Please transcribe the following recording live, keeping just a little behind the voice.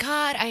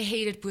I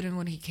hated Putin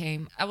when he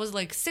came. I was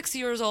like 6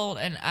 years old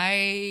and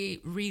I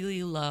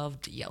really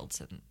loved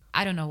Yeltsin.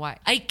 I don't know why.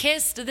 I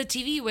kissed the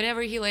TV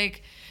whenever he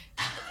like...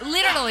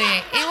 Literally,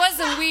 it was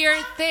a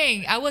weird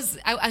thing.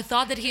 I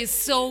thought that he is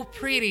so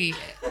pretty.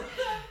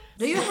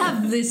 Do you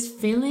have these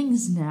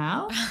feelings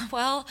now?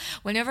 Well,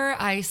 whenever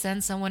I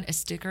send someone a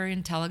sticker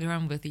in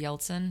Telegram with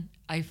Yeltsin,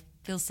 I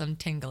feel some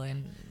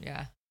tingling.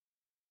 Yeah.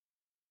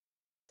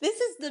 This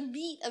is the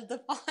meat of the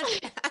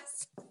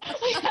podcast.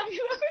 Wait, have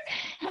you ever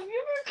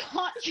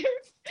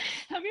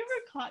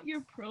caught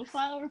your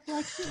profile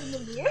reflection in the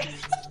mirror?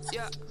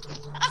 Yeah.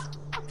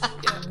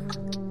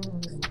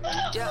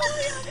 Yeah.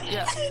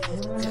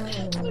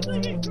 Look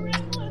like a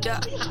grandma. Yeah.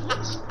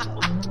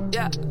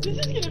 This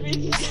is gonna be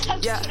a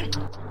disaster.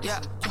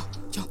 Yeah.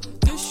 Yo.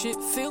 This shit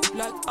feel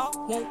like I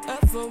won't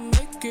ever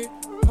make it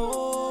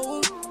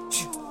home.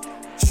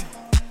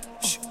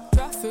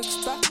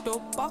 Traffic's backed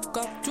up, I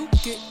got to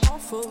get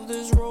off of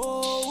this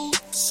road.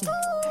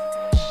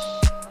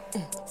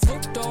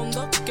 Foot on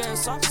the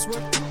gas, I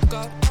swear to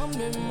God, I'm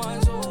in my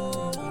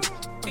zone.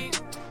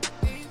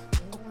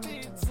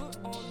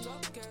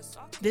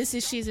 This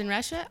is She's in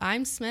Russia.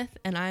 I'm Smith,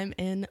 and I'm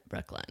in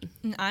Brooklyn.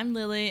 And I'm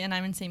Lily, and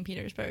I'm in St.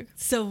 Petersburg.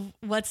 So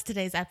what's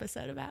today's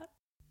episode about?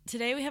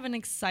 Today we have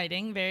an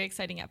very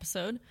exciting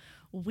episode.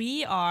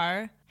 We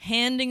are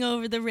handing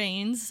over the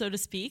reins, so to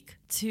speak,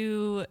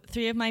 to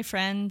three of my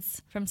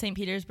friends from St.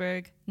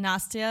 Petersburg,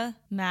 Nastya,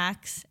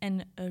 Max,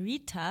 and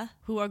Rita,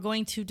 who are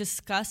going to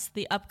discuss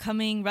the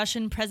upcoming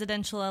Russian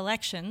presidential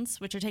elections,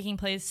 which are taking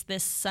place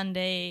this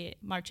Sunday,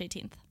 March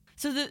 18th.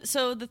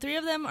 So the three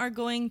of them are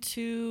going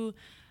to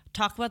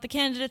talk about the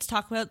candidates,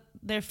 talk about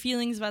their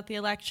feelings about the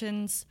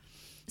elections.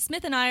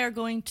 Smith and I are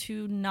going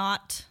to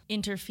not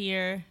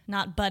interfere,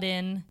 not butt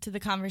in to the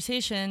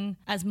conversation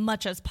as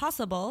much as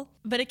possible,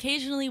 but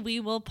occasionally we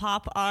will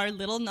pop our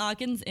little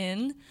noggins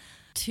in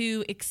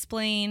to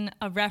explain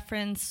a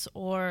reference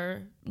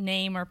or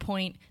name or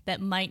point that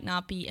might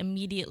not be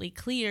immediately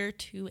clear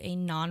to a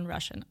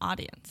non-Russian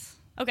audience.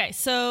 Okay,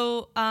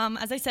 so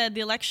as I said,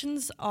 the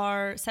elections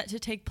are set to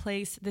take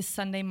place this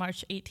Sunday,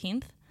 March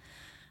 18th.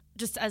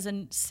 Just as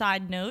a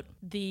side note,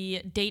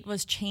 the date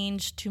was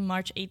changed to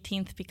March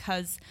 18th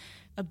because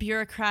a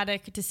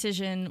bureaucratic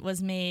decision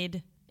was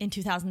made in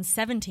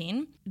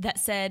 2017 that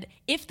said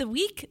if the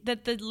week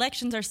that the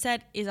elections are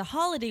set is a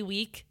holiday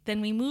week,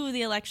 then we move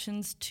the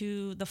elections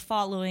to the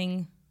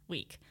following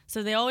week.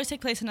 So they always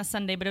take place on a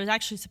Sunday, but it was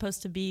actually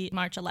supposed to be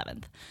March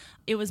 11th.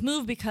 It was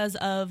moved because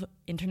of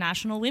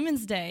International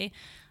Women's Day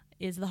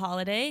is the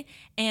holiday,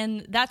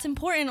 and that's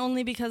important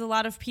only because a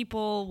lot of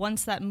people,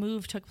 once that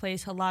move took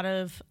place, a lot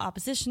of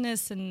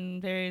oppositionists and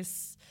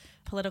various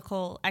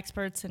political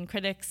experts and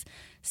critics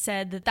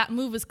said that that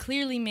move was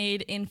clearly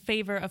made in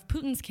favor of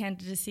Putin's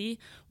candidacy.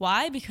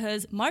 Why?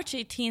 Because March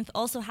 18th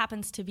also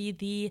happens to be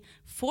the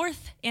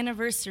 4th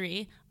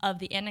anniversary of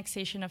the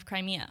annexation of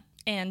Crimea.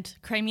 And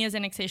Crimea's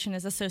annexation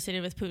is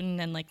associated with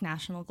Putin and like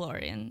national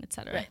glory and et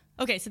cetera. Right.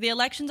 Okay, so the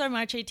elections are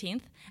March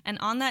 18th. And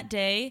on that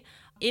day,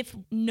 if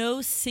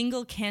no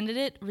single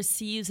candidate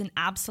receives an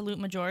absolute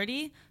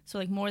majority, so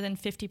like more than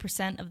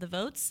 50% of the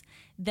votes,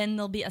 then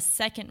there'll be a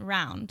second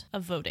round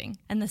of voting.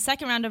 And the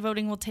second round of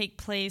voting will take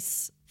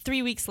place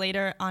 3 weeks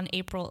later on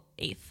April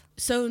 8th.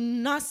 So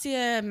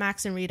Nastya,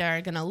 Max, and Rita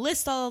are going to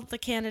list all the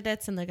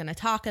candidates and they're going to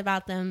talk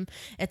about them,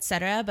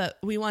 etc. But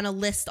we want to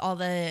list all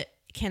the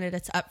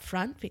candidates up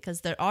front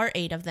because there are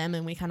 8 of them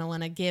and we kind of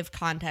want to give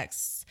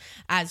context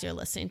as you're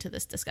listening to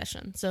this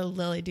discussion. So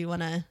Lily, do you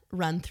want to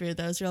run through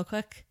those real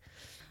quick?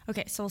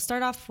 Okay, so we'll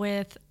start off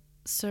with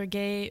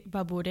Sergei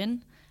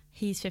Baburin.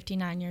 He's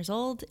 59 years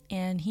old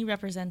and he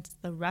represents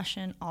the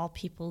Russian All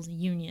People's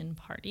Union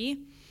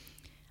Party,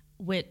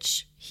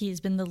 which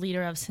he's been the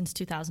leader of since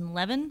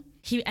 2011.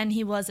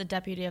 He was a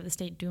deputy of the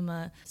State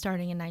Duma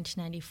starting in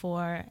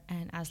 1994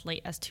 and as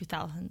late as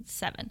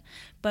 2007.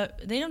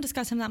 But they don't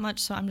discuss him that much,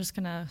 so I'm just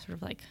going to sort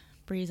of like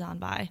breeze on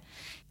by.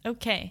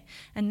 Okay,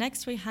 and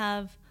next we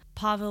have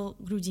Pavel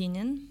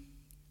Grudinin.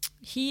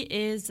 He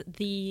is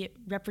the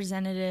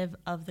representative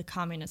of the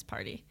Communist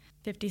Party,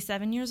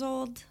 57 years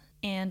old,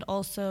 and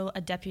also a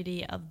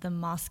deputy of the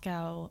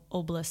Moscow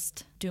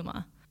Oblast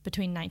Duma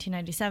between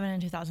 1997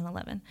 and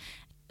 2011.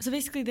 So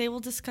basically, they will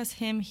discuss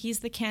him. He's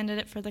the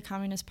candidate for the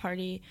Communist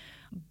Party,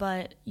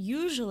 but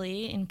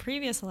usually in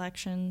previous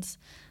elections,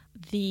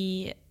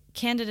 the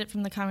candidate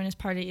from the Communist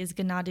Party is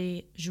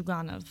Gennady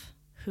Zhuganov,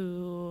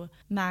 who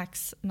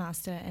Max,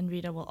 Nastya, and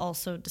Rita will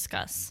also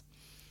discuss.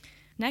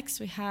 Next,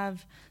 we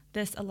have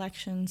this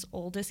election's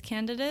oldest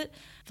candidate,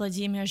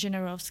 Vladimir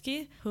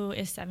Zhinarovsky, who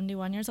is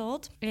 71 years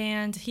old,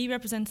 and he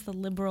represents the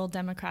Liberal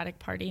Democratic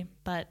Party,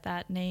 but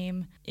that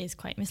name is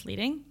quite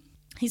misleading.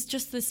 He's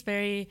just this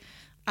very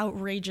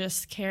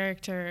outrageous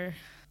character,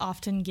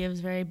 often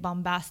gives very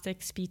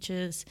bombastic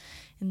speeches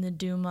in the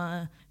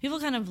Duma. People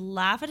kind of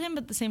laugh at him,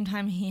 but at the same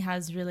time, he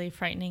has really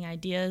frightening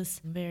ideas,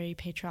 very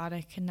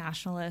patriotic and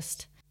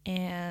nationalist,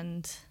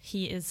 and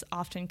he is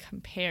often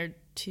compared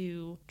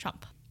to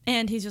Trump.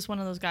 And he's just one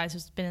of those guys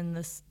who's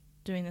been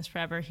doing this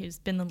forever. He's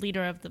been the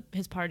leader of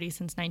his party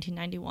since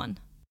 1991.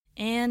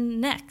 And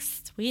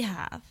next, we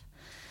have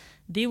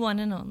the one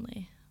and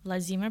only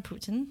Vladimir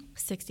Putin,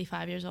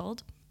 65 years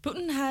old.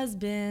 Putin has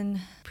been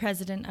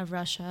president of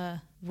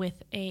Russia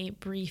with a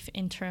brief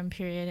interim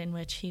period in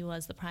which he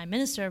was the prime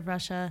minister of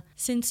Russia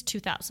since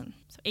 2000,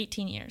 so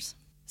 18 years.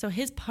 So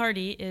his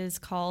party is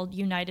called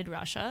United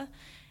Russia,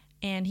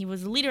 and he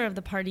was the leader of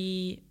the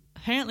party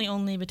apparently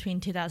only between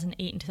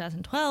 2008 and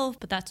 2012,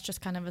 but that's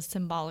just kind of a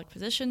symbolic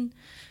position.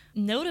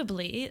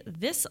 Notably,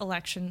 this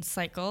election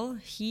cycle,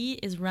 he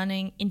is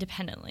running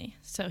independently.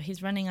 So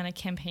he's running on a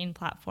campaign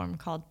platform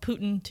called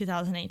Putin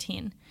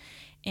 2018,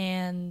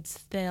 and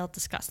they'll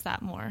discuss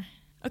that more.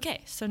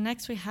 Okay, so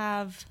next we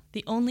have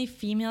the only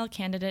female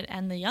candidate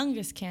and the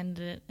youngest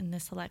candidate in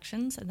this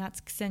elections, and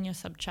that's Ksenia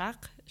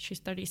Sobchak. She's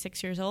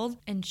 36 years old,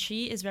 and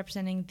she is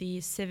representing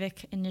the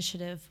Civic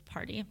Initiative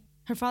Party.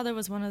 Her father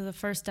was one of the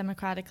first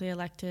democratically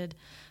elected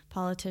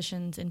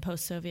politicians in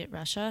post-Soviet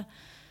Russia.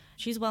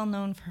 She's well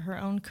known for her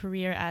own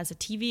career as a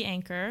TV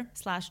anchor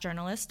 /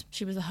 journalist.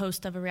 She was a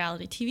host of a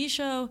reality TV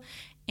show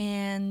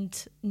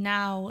and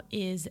now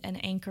is an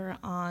anchor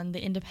on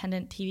the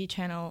independent TV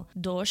channel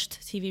Dozhd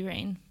TV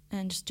Rain,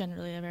 and just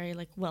generally a very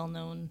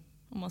well-known,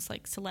 almost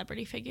like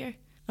celebrity figure.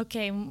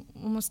 Okay,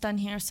 almost done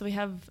here. So we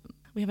have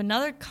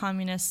another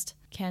communist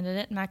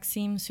candidate,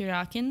 Maxim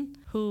Surakin,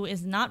 who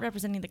is not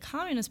representing the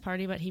Communist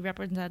Party, but he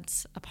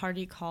represents a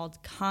party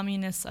called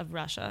Communists of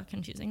Russia,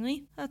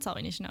 confusingly. That's all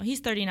we need to know. He's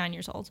 39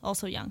 years old,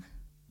 also young.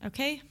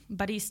 Okay,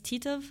 Boris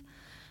Titov,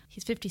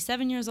 he's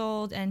 57 years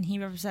old, and he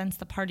represents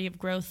the Party of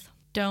Growth.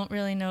 Don't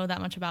really know that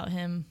much about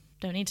him.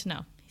 Don't need to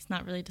know. He's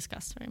not really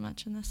discussed very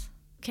much in this.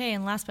 Okay,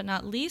 and last but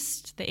not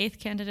least, the 8th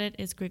candidate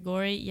is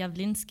Grigory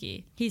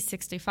Yavlinsky. He's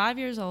 65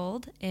 years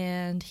old,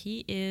 and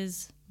he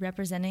is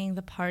representing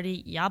the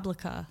party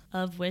Yabloko,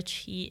 of which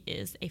he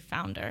is a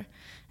founder.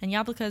 And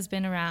Yabloko has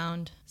been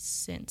around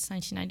since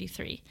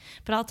 1993.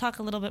 But I'll talk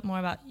a little bit more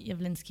about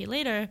Yavlinsky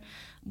later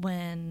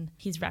when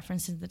he's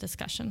referenced in the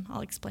discussion.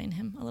 I'll explain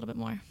him a little bit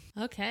more.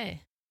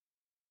 Okay.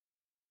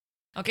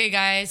 Okay,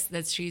 guys,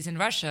 that's She's in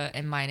Russia,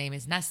 and my name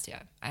is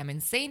Nastya. I'm in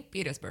St.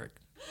 Petersburg.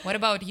 What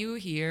about you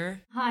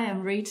here? Hi,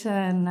 I'm Rita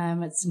and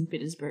I'm at St.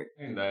 Petersburg.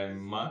 And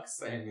I'm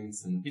Max, I'm in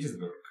St.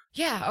 Petersburg.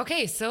 Yeah,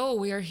 okay, so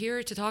we are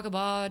here to talk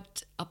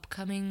about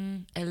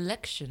upcoming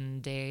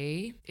election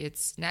day.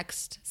 It's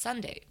next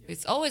Sunday.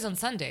 It's always on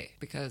Sunday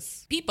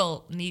because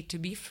people need to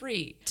be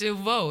free to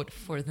vote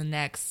for the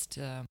next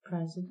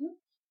President?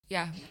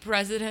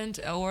 president,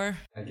 or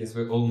I guess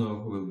we all know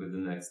who will be the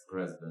next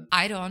president.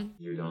 I don't.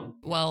 You don't?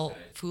 Well,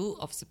 full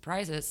of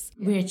surprises.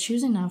 We're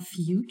choosing our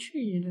future,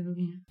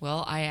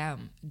 Well, I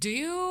am. Do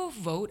you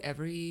vote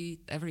every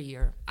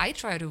year? I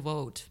try to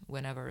vote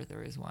whenever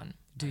there is one.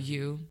 Do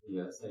you?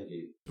 Yes, I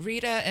did.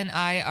 Rita and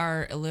I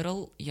are a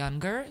little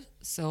younger,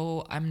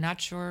 so I'm not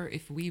sure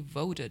if we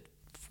voted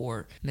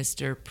for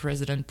Mr.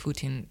 President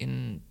Putin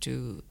in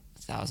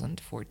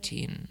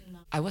 2014.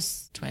 I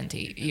was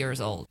 20 years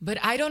old. But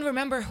I don't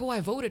remember who I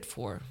voted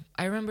for.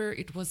 I remember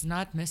it was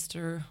not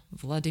Mr.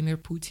 Vladimir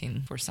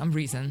Putin for some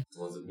reason.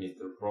 Was it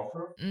Mr.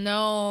 Prokhorov?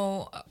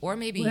 No, or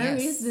maybe Where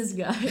yes. is this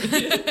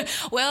guy?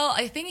 Well,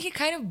 I think he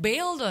kind of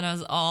bailed on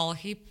us all.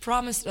 He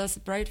promised us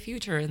a bright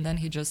future and then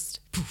he just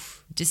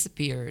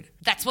disappeared.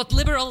 That's what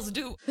liberals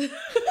do.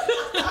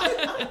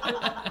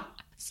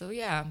 So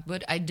yeah,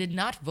 but I did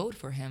not vote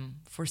for him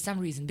for some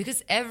reason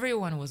because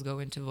everyone was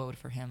going to vote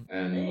for him.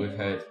 And we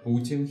had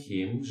Putin,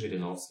 him,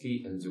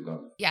 Zhirinovsky, and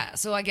Zyuganov. Yeah,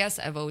 so I guess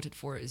I voted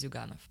for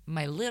Zyuganov.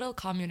 My little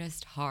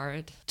communist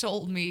heart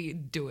told me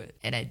do it,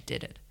 and I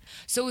did it.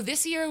 So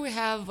this year we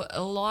have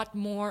a lot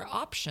more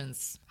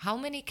options. How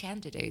many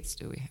candidates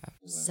do we have?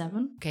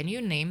 7. Can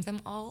you name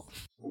them all?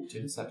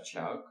 Putin,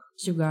 Sobchak,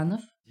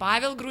 Zyuganov.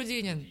 Pavel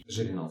Grudinin.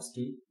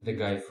 Zhirinovsky, the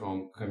guy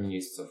from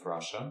Communists of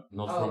Russia.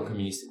 Not from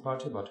Communist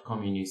Party, but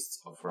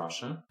Communists of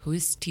Russia. Who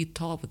is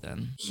Titov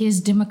then?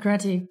 He's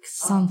democratic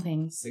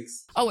something.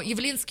 6. Oh,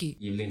 Yavlinsky.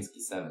 Yavlinsky,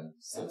 7.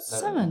 So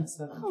 7.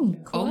 7. Oh,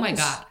 Yeah. Oh my close.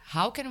 God.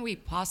 How can we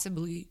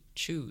possibly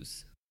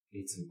choose?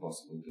 It's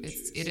impossible to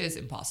choose. It is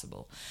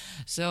impossible.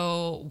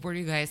 So were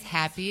you guys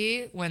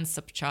happy when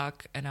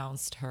Sobchak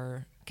announced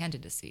her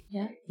candidacy?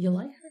 Yeah, you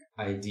like her?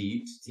 I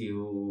did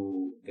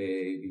till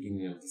the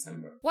beginning of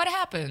December. What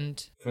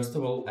happened? First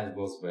of all, I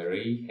was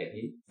very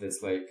happy.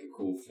 That's like a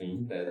cool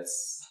thing that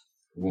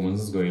woman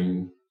is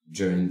going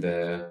during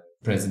the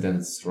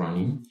president's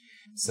running.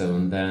 So,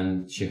 and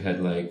then she had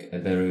like a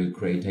very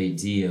great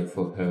idea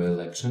for her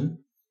election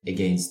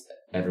against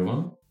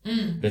everyone.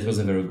 That was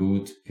a very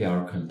good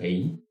PR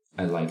campaign.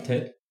 I liked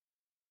it.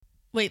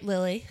 Wait,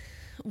 Lily,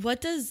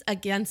 what does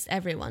against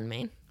everyone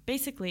mean?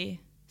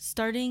 Basically,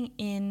 starting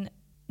in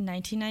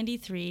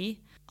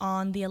 1993,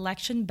 on the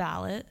election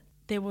ballot,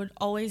 there would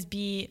always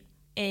be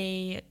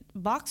a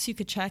box you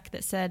could check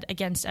that said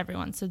against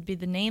everyone. So it'd be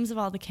the names of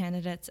all the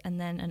candidates and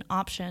then an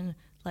option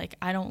like,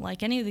 I don't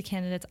like any of the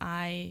candidates,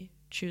 I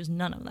choose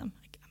none of them.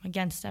 I'm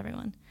against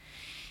everyone.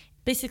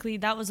 Basically,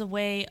 that was a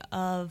way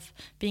of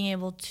being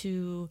able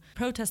to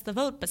protest the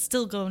vote but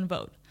still go and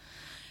vote.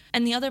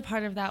 And the other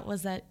part of that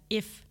was that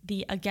if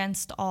the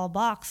against all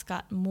box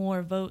got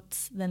more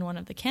votes than one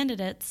of the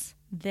candidates,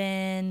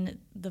 then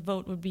the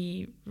vote would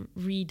be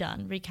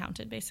redone,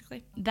 recounted,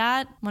 basically.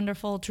 That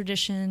wonderful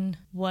tradition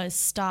was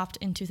stopped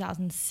in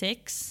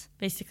 2006.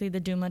 Basically, the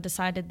Duma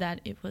decided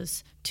that it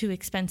was too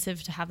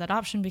expensive to have that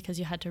option because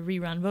you had to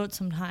rerun votes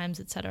sometimes,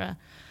 etc.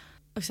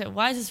 So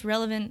why is this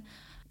relevant?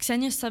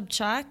 Ksenia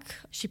Sobchak,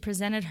 she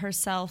presented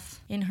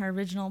herself in her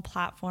original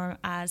platform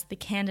as the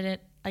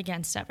candidate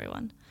against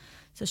everyone.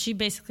 So she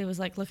basically was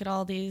like, look at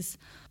all these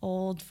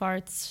old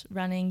farts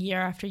running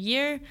year after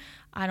year.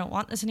 I don't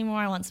want this anymore.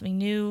 I want something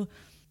new.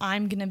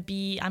 I'm going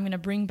to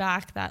bring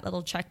back that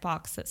little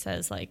checkbox that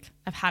says, like,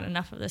 I've had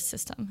enough of this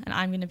system, and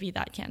I'm going to be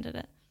that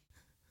candidate.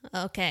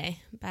 Okay,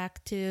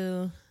 back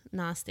to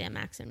Nastya,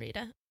 Max, and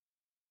Rita.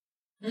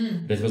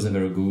 That was a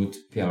very good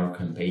PR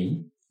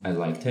campaign. I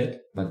liked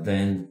it. But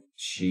then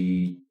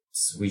she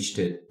switched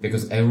it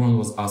because everyone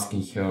was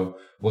asking her,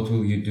 what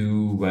will you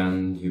do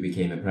when you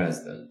became a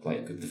president?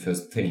 Like the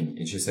first thing.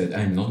 And she said,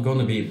 I'm not going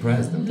to be a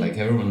president. Like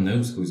everyone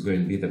knows who's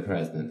going to be the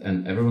president.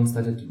 And everyone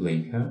started to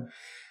blame her.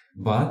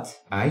 But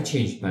I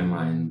changed my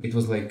mind. It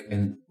was like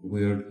a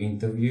weird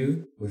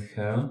interview with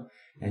her.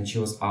 And she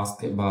was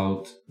asked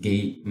about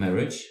gay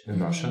marriage in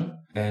Russia.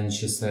 And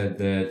she said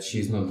that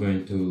she's not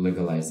going to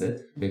legalize it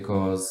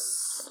because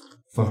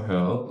for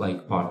her,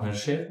 like,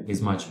 partnership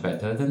is much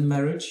better than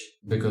marriage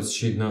because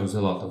she knows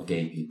a lot of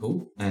gay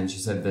people. And she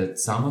said that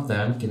some of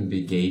them can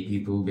be gay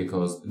people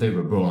because they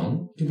were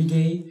born to be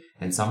gay,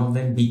 and some of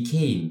them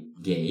became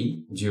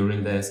gay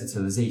during their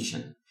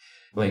socialization.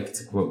 Like, it's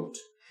a quote,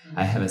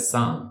 I have a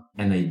son,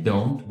 and I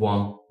don't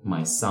want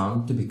my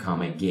son to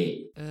become a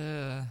gay.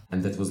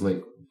 And that was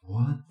like,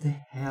 what the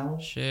hell?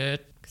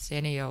 Shit.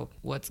 Ksenia,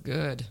 what's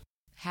good?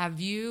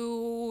 Have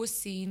you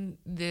seen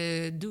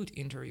the Dude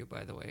interview,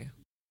 by the way?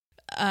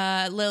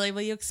 Lily,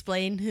 will you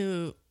explain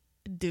who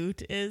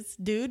Dude is?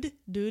 Dude.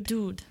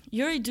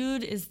 Yuri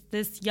Dude is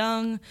this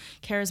young,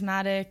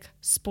 charismatic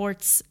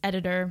sports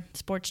editor,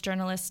 sports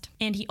journalist.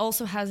 And he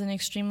also has an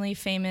extremely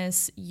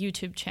famous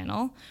YouTube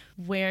channel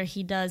where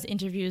he does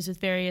interviews with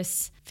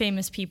various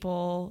famous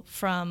people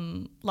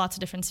from lots of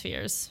different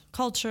spheres.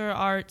 Culture,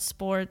 art,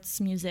 sports,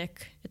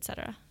 music,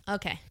 etc.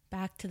 Okay,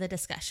 back to the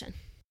discussion.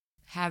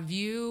 Have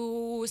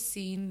you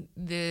seen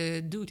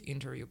the Dude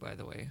interview, by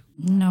the way?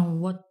 No,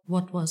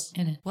 what was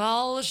in it?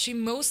 Well, she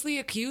mostly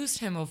accused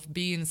him of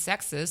being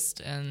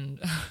sexist and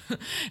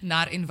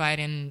not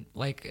inviting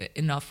like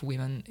enough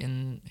women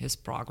in his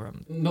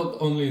program. Not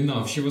only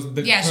enough, she was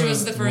the she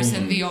was the first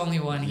woman. and the only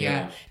one,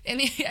 Yeah.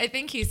 And I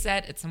think he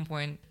said at some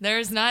point,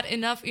 there's not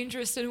enough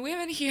interest in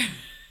women here.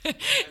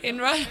 In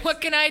Russia,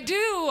 what can I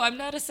do? I'm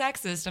not a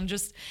sexist. I'm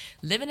just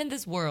living in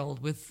this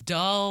world with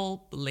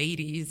dull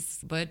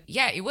ladies. But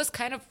yeah, it was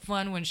kind of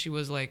fun when she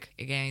was like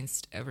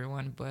against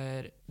everyone.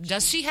 But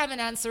does she have an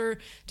answer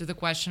to the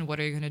question, what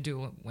are you going to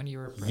do when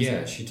you're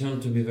president? Yeah, she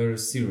turned to be very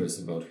serious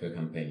about her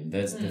campaign.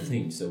 That's the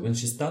thing. So when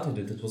she started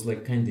it, it was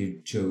like kind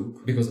of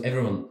joke because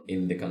everyone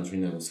in the country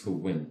knows who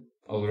win.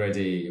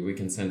 Already we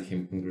can send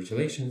him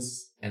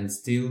congratulations, and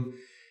still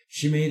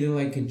she made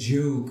like a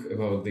joke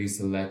about these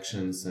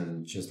elections,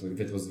 and just like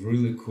that was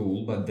really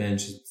cool. But then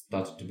she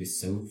started to be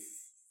so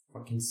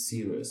fucking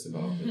serious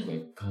about it.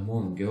 Like, come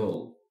on,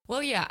 girl.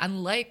 Well, yeah,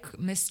 unlike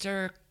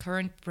Mr.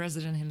 current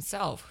president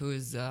himself, who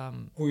is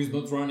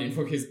not running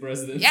for his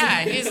presidency.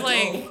 Yeah, he's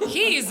like,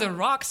 he's a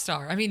rock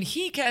star. I mean,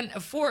 he can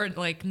afford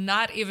like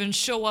not even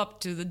show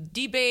up to the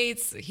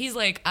debates. He's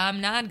like,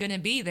 I'm not gonna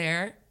be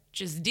there.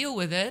 Just deal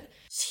with it.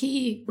 Is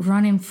he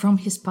running from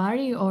his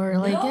party or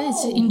like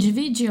it's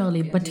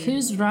individually? But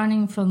who's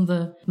running from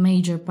the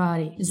major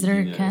party? Is there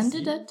a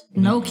candidate?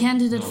 No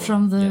candidate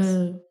from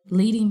the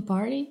leading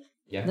party?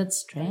 Yeah. That's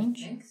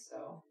strange. I think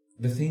so.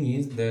 The thing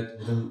is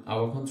that in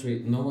our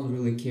country, no one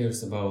really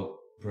cares about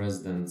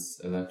president's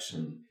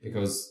election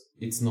because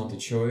it's not a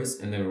choice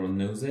and everyone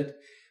knows it.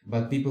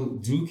 But people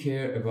do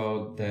care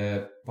about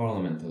the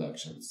parliament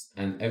elections,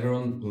 and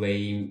everyone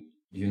blame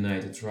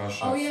United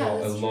Russia for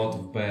a lot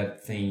of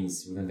bad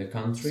things within the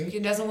country.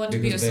 He doesn't want to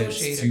be associated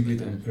they're stupid with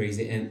them. and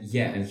crazy.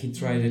 And he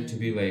tried it to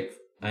be like,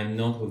 I'm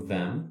not with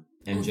them.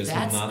 And just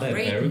that's another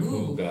great very move.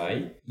 cool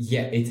guy.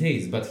 Yeah, it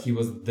is, but he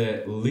was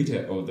the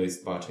leader of this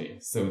party.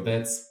 So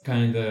that's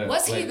kind of...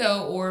 Was he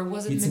though, or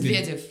was it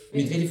Medvedev?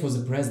 Medvedev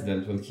was the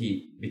president when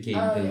he became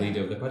the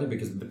leader of the party,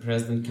 because the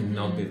president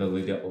cannot be the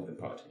leader of the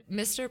party.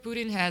 Mr.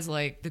 Putin has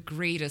like the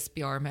greatest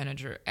PR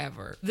manager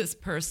ever. This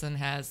person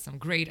has some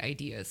great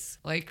ideas.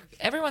 Like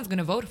everyone's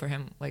gonna vote for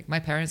him. Like my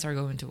parents are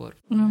going to vote.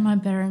 No, my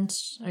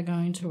parents are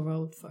going to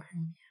vote for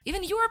him.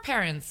 Even your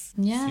parents.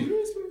 Yeah.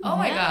 Seriously? Oh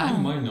my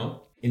god. Why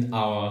not? In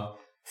our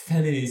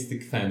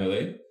feministic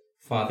family,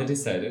 father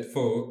decided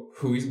for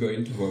who is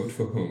going to vote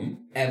for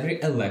whom.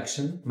 Every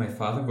election, my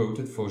father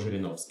voted for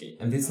Zhirinovsky.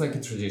 And it's like a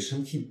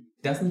tradition. He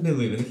doesn't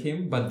believe in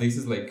him, but this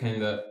is like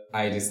kind of,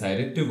 I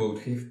decided to vote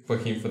for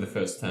him for the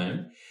first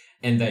time.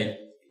 And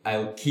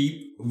I'll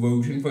keep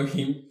voting for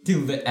him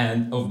till the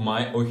end of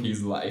my or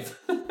his life.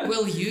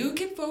 Will you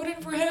keep voting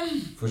for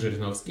him? For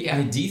Zhirinovsky? Yeah.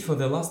 I did for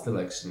the last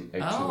election,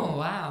 actually. Oh,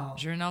 wow.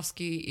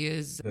 Zhirinovsky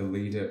is The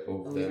leader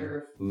of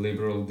the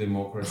Liberal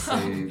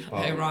Democracy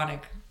Party.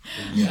 ironic.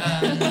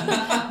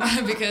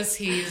 Yeah. Because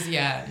he's,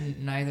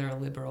 neither a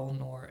liberal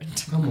nor...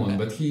 Come on,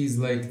 but he's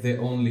like the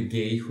only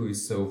gay who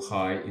is so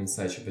high in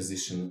such a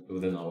position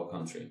within our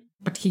country.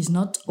 But he's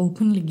not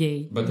openly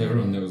gay. But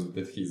everyone knows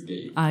that he's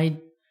gay. I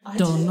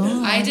don't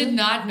know. I did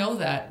not know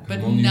that,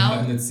 but Come on, now... you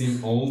haven't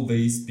seen all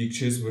these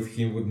pictures with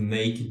him with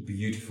naked,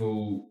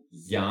 beautiful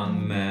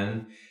young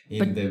man in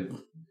But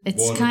the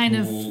It's water kind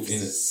of pool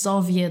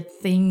Soviet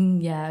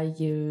thing,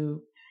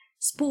 you...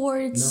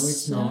 Sports. No,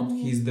 it's not.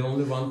 He's the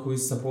only one who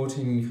is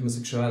supporting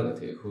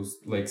homosexuality, who's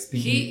like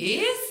speaking... He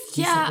is?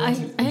 He Yeah,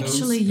 supported I those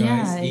actually,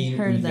 guys I in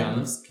heard that.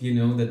 Ulyanovsk, you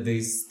know, that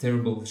there's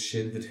terrible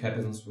shit that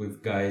happens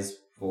with guys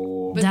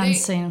for... But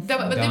Dancing. They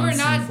were dancing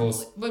not... for,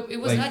 But it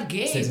was like, not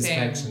gay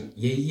satisfaction. thing.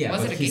 Yeah,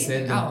 Was but it a he gay said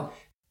thing? that... Oh.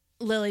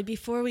 Lily,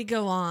 before we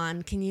go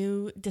on, can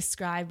you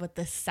describe what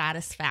this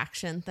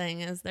satisfaction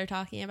thing is they're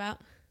talking about?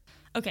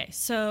 Okay,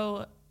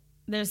 so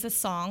there's this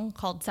song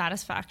called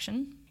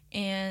Satisfaction.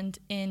 And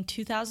in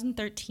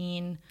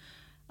 2013,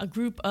 a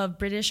group of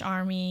British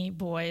Army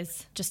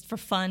boys, just for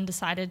fun,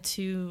 decided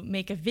to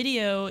make a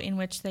video in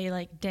which they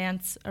like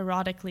dance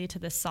erotically to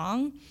this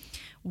song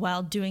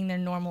while doing their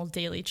normal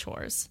daily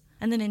chores.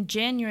 And then in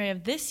January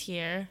of this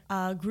year,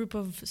 a group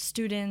of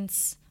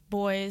students,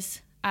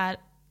 boys, at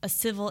a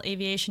civil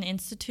aviation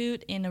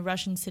institute in a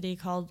Russian city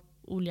called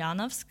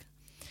Ulyanovsk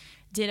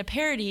did a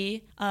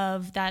parody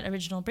of that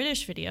original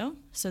British video.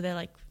 So they're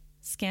like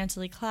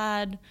scantily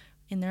clad,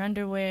 in their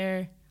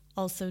underwear,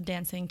 also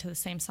dancing to the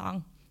same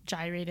song,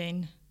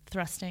 gyrating,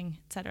 thrusting,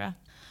 etc.,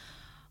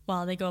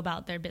 while they go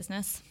about their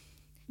business.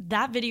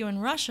 That video in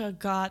Russia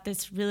got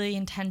this really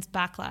intense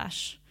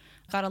backlash,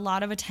 got a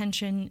lot of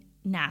attention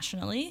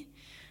nationally,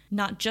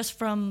 not just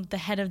from the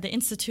head of the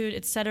institute,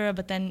 etc.,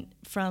 but then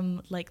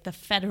from like the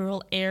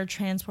Federal Air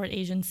Transport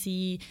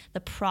Agency,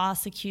 the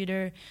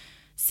prosecutor,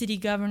 city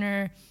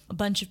governor, a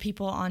bunch of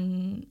people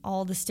on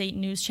all the state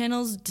news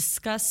channels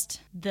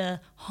discussed the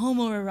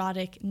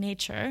homoerotic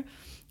nature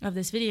of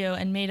this video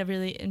and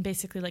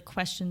basically like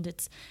questioned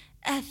its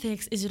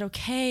ethics. Is it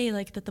okay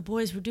like that the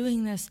boys were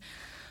doing this?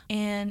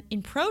 And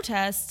in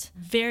protest,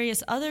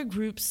 various other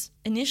groups,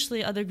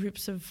 initially other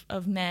groups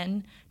of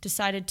men,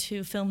 decided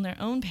to film their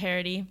own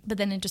parody, but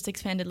then it just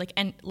expanded,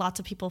 and lots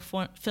of people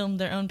filmed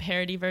their own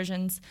parody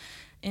versions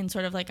in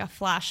sort of like a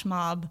flash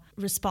mob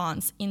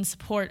response in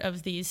support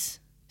of these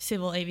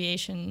Civil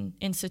Aviation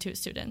Institute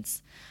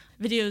students.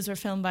 Videos were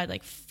filmed by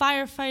like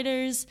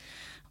firefighters,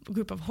 a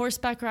group of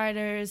horseback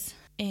riders,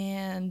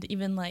 and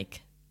even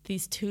like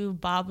these two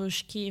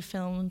babushki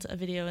filmed a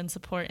video in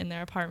support in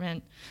their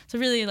apartment. So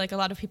really like a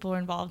lot of people were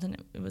involved,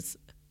 and it was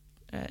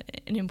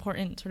an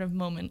important sort of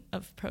moment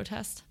of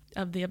protest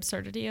of the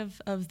absurdity of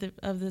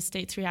the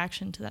state's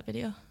reaction to that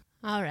video.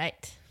 All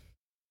right.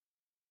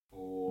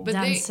 But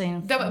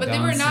Dancing. they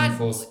were not...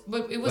 For,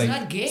 But it was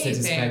not gay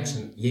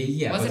satisfaction. thing.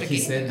 Yeah, Was but it a he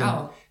gay said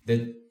thing?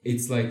 that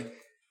it's like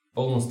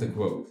almost a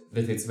quote,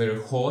 that it's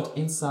very hot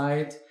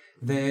inside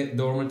the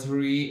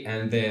dormitory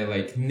and they're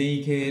like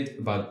naked,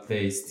 but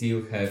they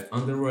still have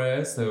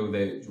underwear, so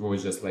they were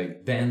just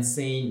like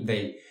dancing.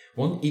 They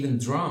weren't even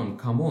drunk.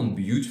 Come on,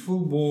 beautiful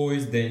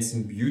boys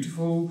dancing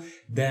beautiful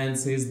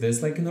dances.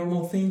 That's like a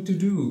normal thing to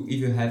do. If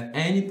you have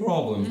any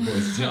problems,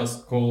 boys,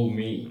 just call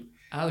me.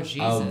 Oh,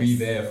 Jesus. I'll be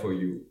there for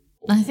you.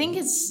 I think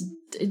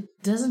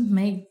it doesn't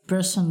make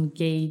person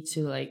gay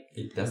to like...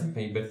 It doesn't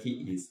mean, but he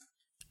is.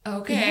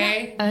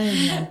 Okay. I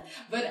don't know.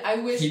 But I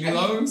wish... He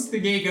belongs to the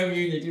gay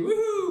community.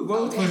 Woohoo!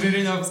 Vote for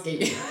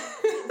Zhirinovsky.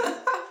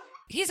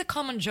 He's a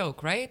common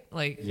joke, right?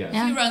 Like,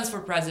 Yeah. he runs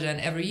for president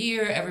every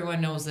year. Everyone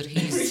knows that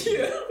he's...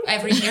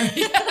 Every year.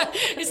 Yeah.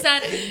 It's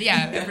not...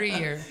 Yeah, every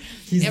year.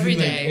 He's every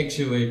been, day. like,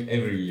 actually like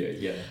every year,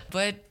 yeah.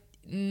 But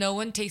no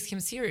one takes him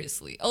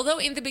seriously. Although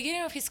in the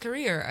beginning of his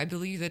career, I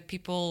believe that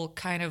people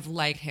kind of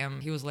liked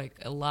him. He was like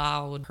a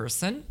loud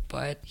person,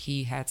 but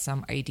he had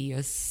some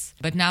ideas.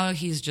 But now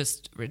he's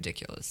just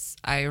ridiculous.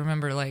 I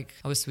remember like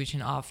I was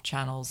switching off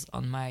channels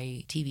on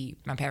my TV,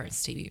 my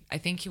parents' TV. I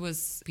think he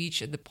was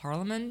speech at the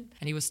parliament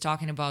and he was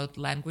talking about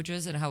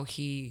languages and how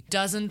he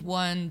doesn't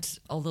want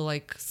all the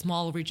like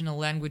small regional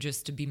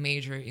languages to be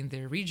major in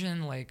their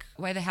region. Like,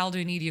 why the hell do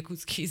you need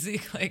Yakutski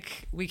Язык?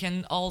 Like, we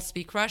can all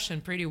speak Russian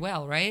pretty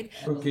well, right?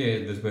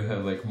 Okay, that we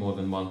have like more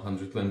than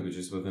 100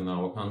 languages within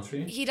our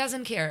country. He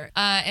doesn't care.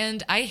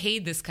 And I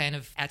hate this kind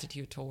of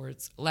attitude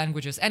towards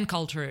languages and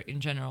culture in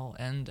general.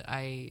 And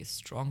I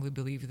strongly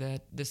believe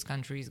that this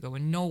country is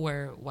going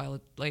nowhere while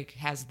it like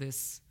has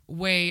this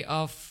way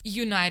of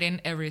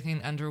uniting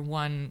everything under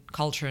one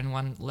culture and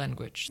one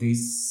language.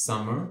 This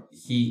summer,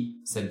 he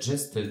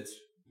suggested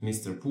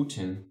Mr.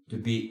 Putin to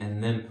be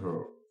an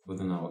emperor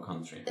within our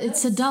country.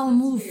 It's a dull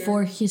move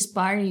for his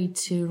party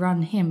to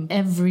run him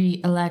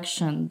every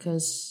election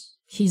because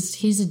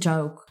He's a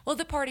joke. Well,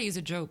 the party is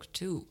a joke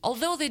too.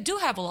 Although they do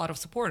have a lot of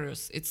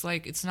supporters. It's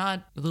like it's not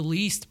the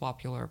least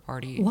popular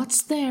party.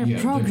 What's their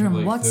Yeah, program?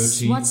 like What's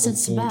 13 what's or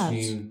it about?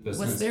 14%.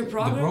 What's their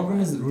program? The program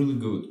is really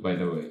good, by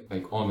the way,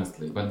 like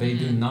honestly, but they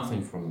do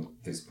nothing from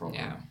this program.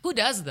 Yeah. Who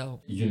does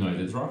though?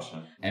 United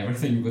Russia.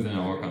 Everything within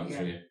our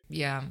country.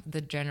 Yeah,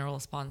 the general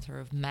sponsor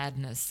of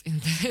madness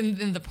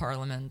in the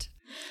parliament.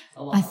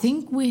 I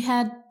think we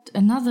had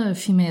another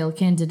female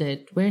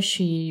candidate. Where's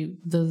she?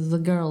 The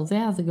girl.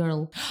 There, the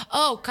girl.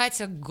 Oh,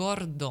 Katya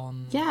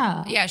Gordon.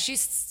 Yeah. Yeah, she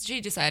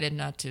decided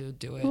not to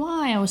do it.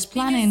 Why? I was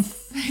planning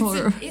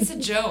for. It's a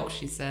joke,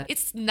 she said.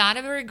 It's not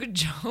a very good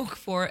joke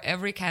for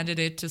every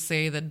candidate to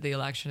say that the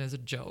election is a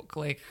joke.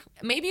 Like,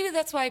 maybe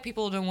that's why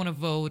people don't want to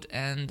vote.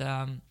 And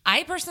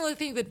I personally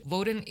think that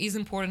voting is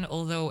important,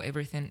 although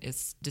everything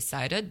is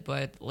decided.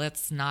 But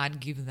let's not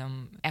give them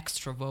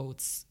extra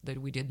votes that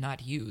we did not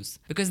use,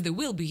 because they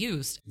will be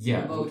used.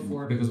 Yeah,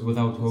 because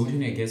without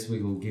voting, I guess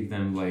we will give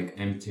them like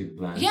empty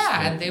blanks. Yeah,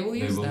 that and they will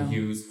use them.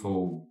 use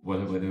for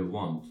whatever they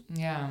want.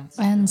 Yeah.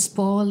 And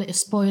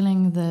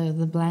spoiling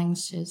the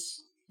blanks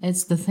is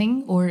it's the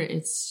thing, or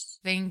it's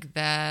Think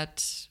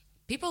that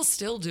people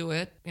still do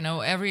it. You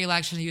know, every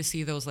election you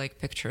see those like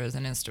pictures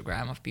on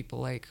Instagram of people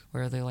like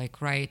where they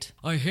like write,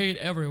 I hate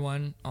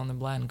everyone on the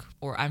blank,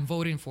 or I'm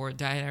voting for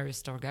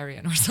Daenerys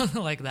Targaryen or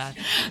something like that.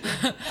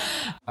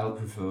 I'll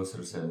prefer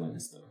Cersei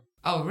Lannister.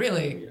 Oh,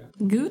 really?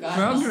 good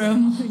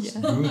program. Yeah.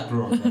 Good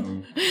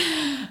program.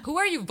 Who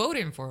are you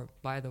voting for,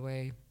 by the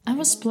way? I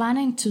was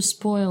planning to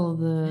spoil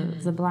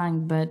the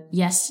blank, but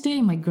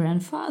yesterday my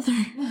grandfather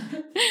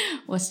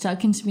was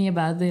talking to me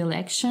about the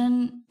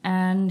election,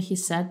 and he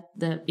said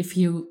that if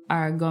you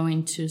are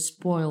going to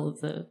spoil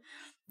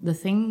the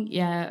thing,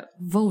 yeah,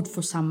 vote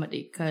for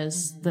somebody,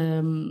 because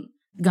the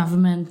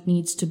government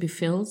needs to be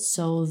filled,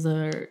 so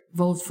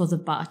vote for the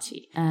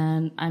party.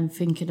 And I'm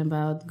thinking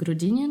about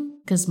Grudinin,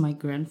 because my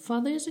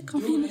grandfather is a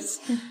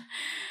communist.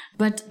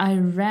 But I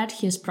read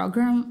his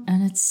program,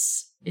 and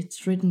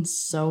it's written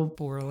so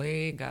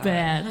Poorly. God.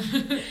 bad.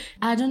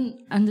 I don't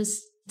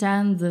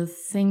understand the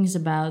things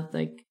about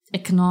like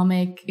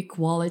economic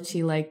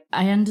equality. Like,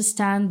 I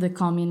understand the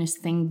communist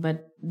thing,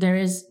 but there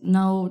is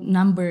no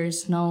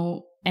numbers,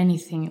 no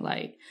anything.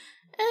 Like,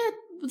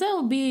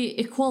 there'll be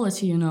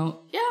equality, you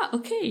know. Yeah,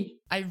 okay.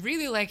 I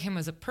really like him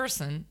as a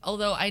person,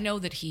 although I know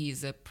that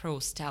he's a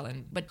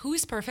pro-Stalin. But who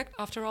is perfect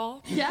after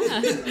all? Yeah.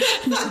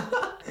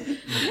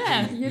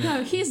 Yeah, you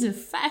know, he's a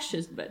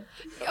fascist, but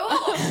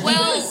Oh,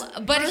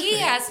 well, but he's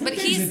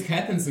It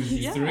happens in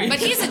history. But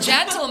he's a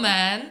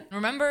gentleman.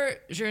 Remember,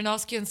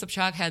 Zhirinovsky and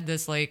Sobchak had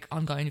this like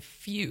ongoing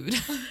feud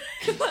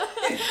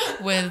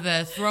with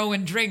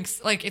throwing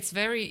drinks. Like it's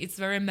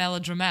very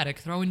melodramatic.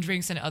 Throwing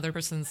drinks in other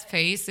person's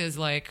face is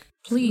like.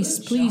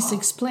 please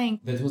explain.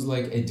 That was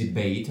like a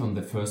debate on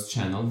the first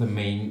channel, the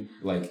main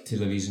like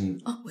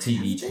television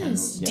TV channel.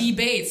 this. Yeah.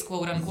 Debates,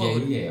 quote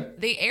unquote. Yeah.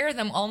 They air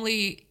them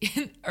only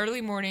in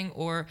early morning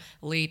or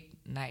late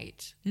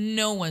night.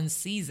 No one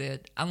sees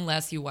it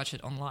unless you watch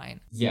it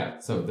online. Yeah,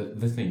 so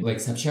the thing, like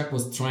Sobchak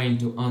was trying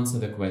to answer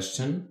the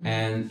question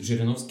and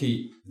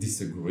Zhirinovsky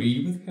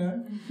disagreed with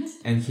her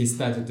and he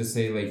started to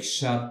say like,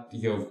 shut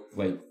your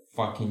like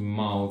fucking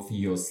mouth,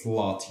 you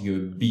slut,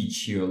 you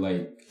bitch, you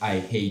like, I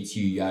hate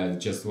you, I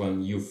just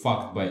want you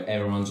fucked by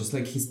everyone. Just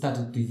like he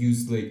started to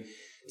use like,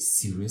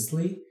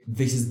 seriously?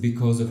 This is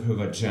because of her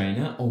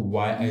vagina? Or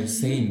why are you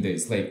saying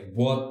this? Like,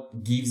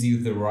 what gives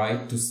you the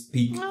right to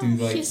speak to,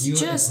 like, he's you're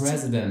just- a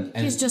president.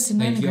 And he's just an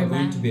like, angry you're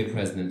going man. to be a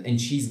president and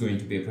she's going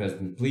to be a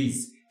president.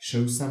 Please,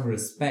 show some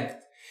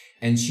respect.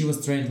 And she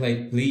was trying to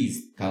like, please,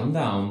 calm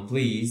down,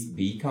 please,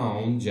 be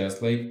calm,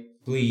 just like,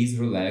 please,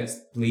 relax,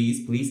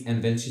 please.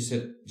 And then she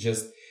said,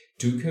 just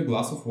took her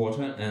glass of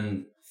water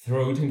and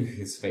threw it into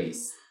his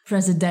face.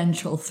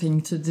 Presidential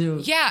thing to do.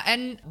 Yeah,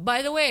 and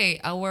by the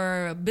way,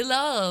 our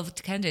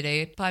beloved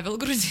candidate, Pavel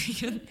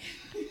Grudinin,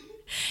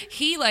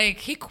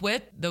 he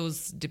quit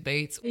those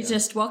debates. He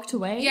just walked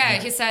away. Yeah,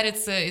 he said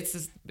it's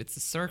a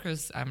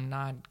circus. I'm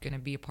not gonna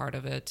be a part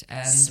of it.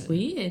 And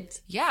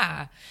Sweet.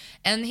 yeah,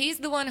 and he's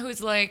the one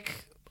who's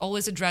like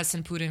always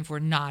addressing Putin for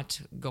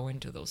not going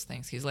to those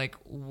things. He's like,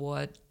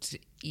 "What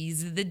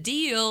is the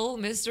deal,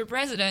 Mr.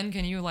 President?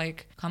 Can you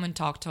like come and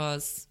talk to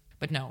us?"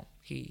 But no,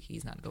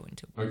 he's not going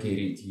to. Okay,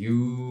 Reed,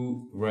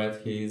 you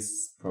read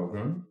his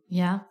program.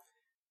 Yeah.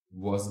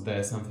 Was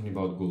there something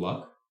about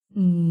Gulag?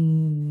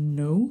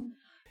 No.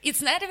 It's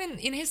not even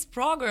in his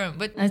program,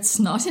 but It's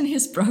not in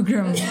his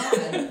program.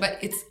 but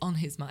it's on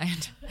his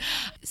mind.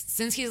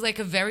 Since he's like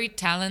a very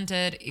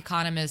talented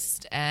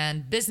economist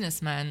and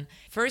businessman,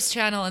 First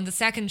Channel and the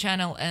Second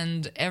Channel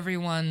and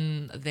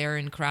everyone there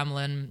in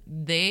Kremlin,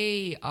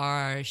 they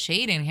are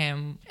shading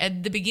him.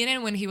 At the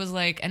beginning, when he was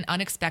like an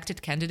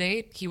unexpected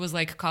candidate, he was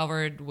like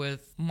covered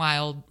with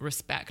mild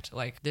respect.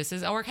 Like, this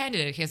is our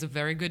candidate. He has a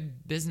very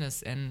good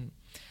business and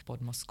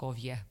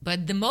Podmoskovye.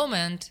 But the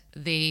moment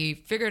they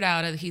figured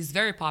out that he's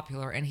very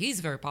popular, and he's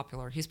very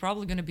popular, he's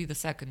probably going to be the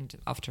second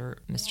after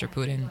Mr.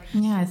 Putin.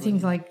 Yeah, I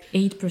think like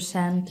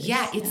 8%.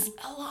 Yeah, it's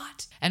a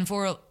lot. And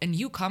for a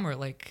newcomer,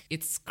 like,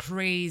 it's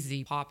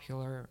crazy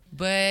popular.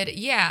 But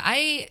yeah,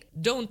 I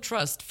don't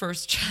trust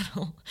First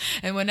Channel.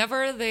 And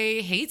whenever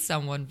they hate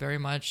someone very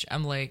much,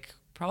 I'm like,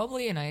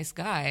 probably a nice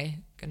guy,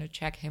 gonna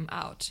check him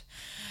out.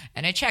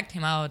 And I checked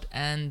him out,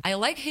 and I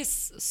like his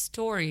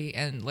story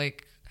and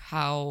like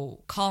how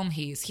calm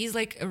he is. He's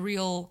like a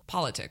real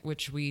politic,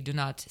 which we do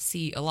not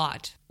see a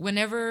lot.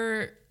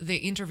 Whenever the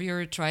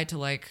interviewer tried to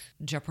like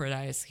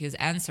jeopardize his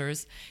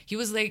answers, he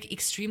was like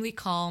extremely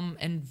calm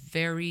and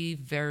very,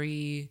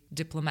 very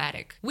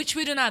diplomatic, which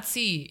we do not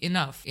see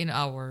enough in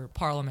our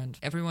parliament.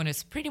 Everyone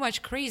is pretty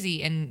much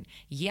crazy and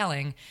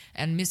yelling,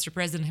 and Mr.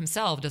 President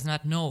himself does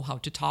not know how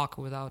to talk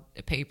without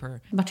a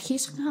paper. But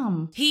he's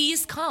calm. He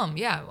is calm,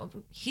 yeah.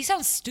 He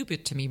sounds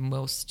stupid to me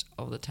most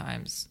of the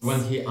times.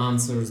 When he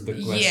answers the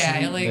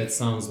question, like, that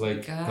sounds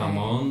like, come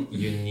on,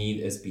 you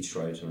need a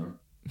speechwriter.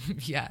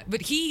 Yeah,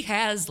 but he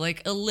has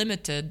like a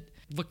limited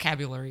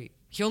vocabulary.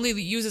 He only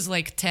uses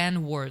like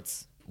 10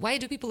 words. Why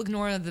do people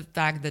ignore the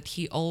fact that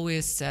he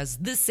always says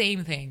the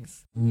same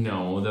things?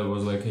 No, that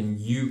was like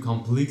a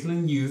completely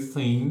new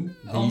thing.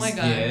 Oh my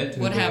god,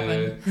 what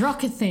happened?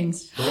 Rocket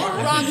things.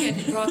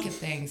 Rocket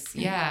things,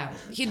 yeah.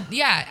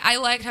 I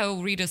like how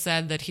Rita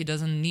said that he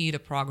doesn't need a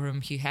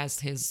program, he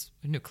has his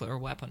nuclear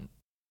weapon.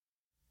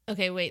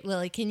 Okay, wait,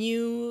 Lily, can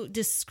you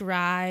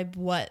describe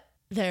what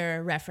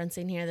they're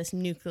referencing here, this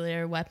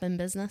nuclear weapon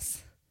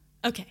business?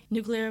 Okay,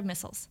 nuclear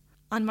missiles.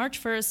 On March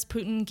 1st,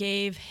 Putin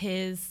gave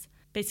his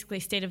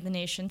basically State of the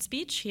Nation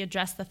speech. He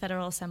addressed the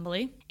Federal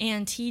Assembly,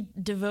 and he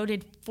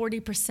devoted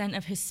 40%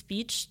 of his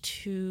speech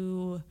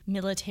to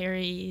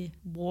military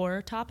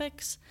war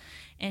topics.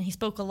 And he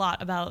spoke a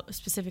lot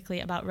specifically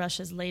about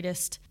Russia's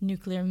latest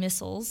nuclear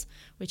missiles,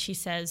 which he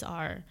says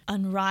are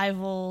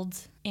unrivaled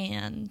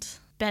and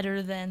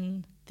better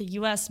than the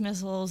US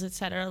missiles,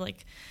 etc.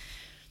 Like,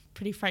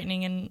 pretty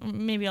frightening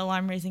and maybe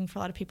alarm-raising for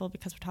a lot of people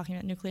because we're talking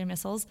about nuclear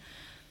missiles.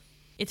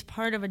 It's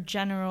part of a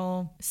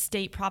general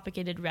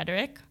state-propagated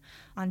rhetoric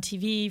on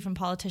TV, from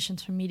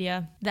politicians, from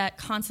media, that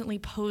constantly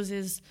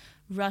poses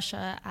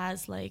Russia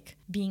as like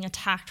being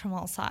attacked from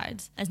all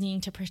sides, as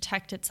needing to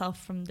protect itself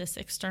from this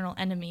external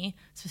enemy,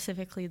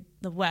 specifically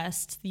the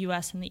West, the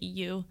US and the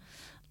EU,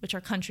 which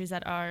are countries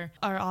that are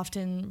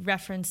often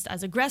referenced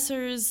as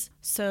aggressors.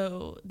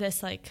 So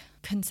this like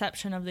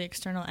conception of the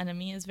external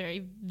enemy is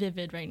very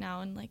vivid right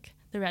now, and like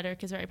the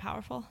rhetoric is very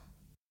powerful.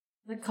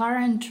 The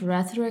current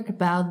rhetoric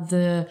about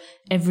the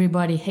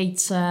everybody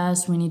hates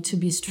us, we need to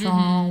be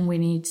strong, we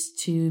need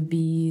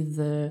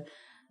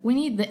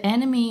the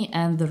enemy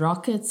and the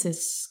rockets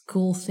is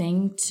cool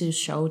thing to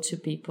show to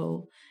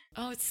people.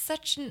 Oh, it's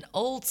such an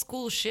old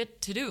school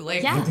shit to do.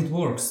 Like, yeah. But it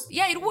works.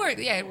 Yeah, it works.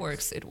 Yeah, it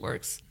works. It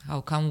works.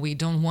 How come we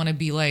don't want to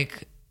be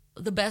like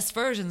the best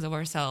versions of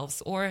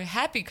ourselves, or a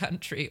happy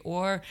country,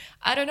 or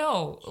I don't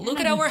know, look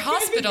at our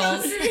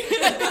hospitals.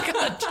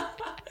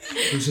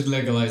 We should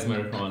legalize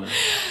marijuana.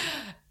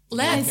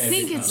 I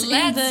think it's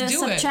in the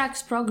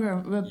Sobchak's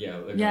program.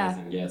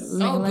 Legalizing, yes.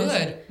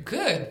 Oh,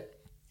 good.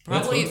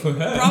 Probably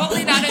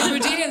not in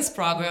Rudin's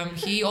program.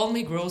 He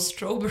only grows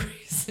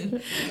strawberries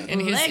in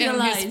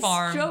his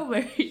farm.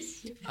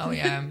 Strawberries. Oh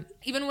yeah.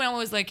 Even when I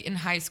was like in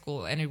high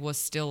school, and it was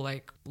still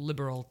like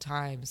liberal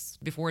times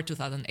before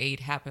 2008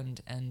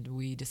 happened, and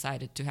we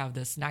decided to have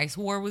this nice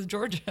war with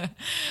Georgia.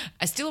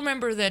 I still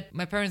remember that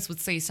my parents would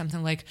say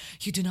something like,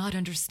 "You do not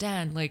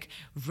understand. Like,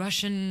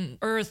 Russian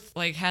earth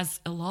like has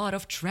a lot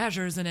of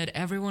treasures in it.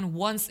 Everyone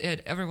wants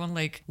it. Everyone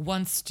like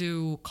wants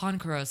to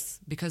conquer us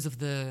because of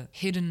the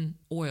hidden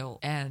oil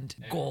and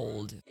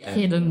gold."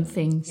 Hidden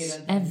things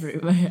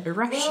everywhere.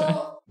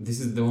 Russia. This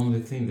is the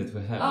only thing that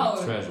we have,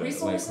 like treasure.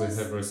 Resources? Like, we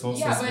have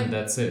resources, and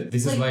that's it.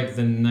 This is like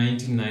the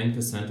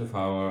 99% of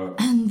our...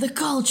 And the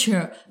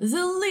culture,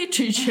 the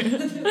literature,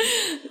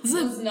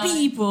 the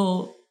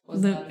people.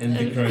 And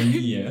the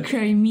Crimea.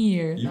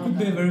 Crimea. You could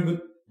be a very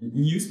good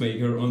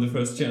newsmaker on the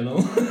First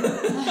Channel.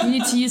 You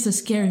need to use a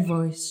scary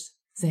voice.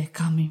 They're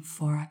coming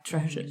for our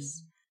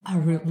treasures,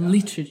 our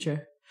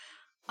literature,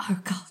 our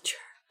culture,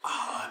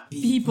 our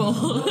people.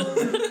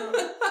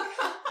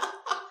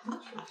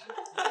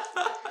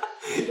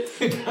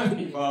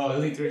 Coming for our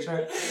literature.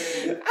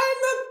 I'm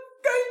not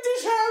going to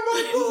share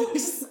my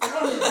books.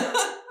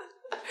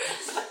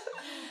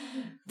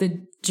 The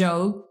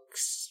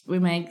jokes we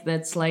make,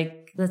 that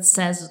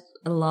says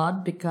a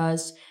lot,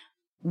 because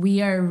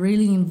we are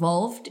really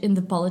involved in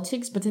the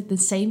politics, but at the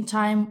same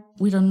time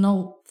we don't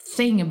know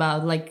thing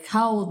about like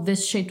how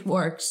this shit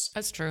works.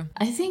 That's true.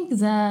 I think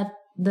that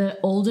the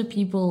older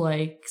people,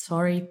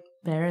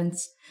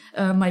 parents,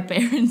 my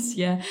parents,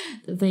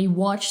 they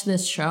watch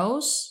these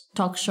shows,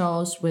 talk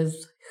shows with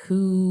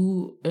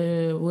who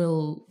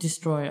will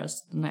destroy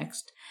us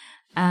next.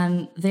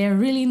 And they're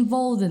really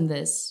involved in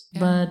this,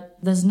 but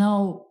there's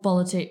no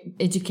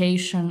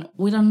education.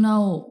 We don't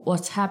know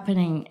what's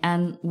happening,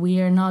 and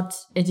we are not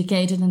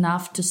educated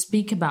enough to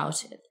speak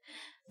about it.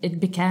 it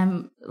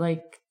became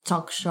like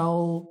talk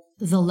show.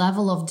 The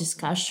level of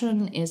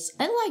discussion is,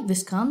 I like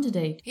this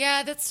candidate.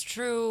 Yeah, that's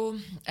true.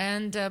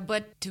 And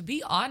but to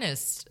be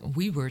honest,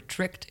 we were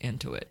tricked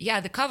into it. Yeah,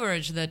 the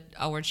coverage that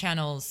our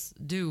channels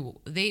do,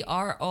 they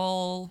are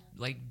all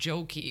like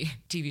jokey,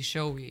 TV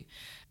showy.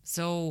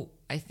 So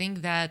I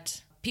think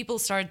that people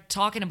start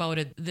talking about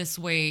it this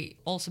way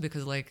also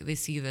because like they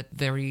see that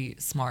very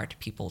smart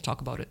people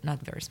talk about it. Not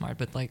very smart,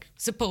 but like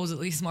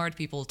supposedly smart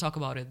people talk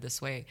about it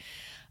this way.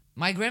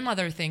 My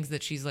grandmother thinks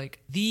that she's like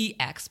the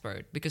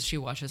expert because she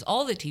watches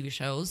all the TV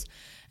shows,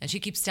 and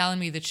she keeps telling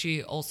me that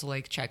she also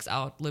like checks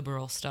out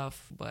liberal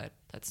stuff, but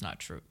that's not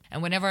true.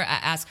 And whenever I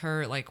ask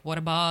her like, what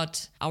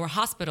about our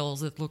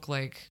hospitals that look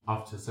like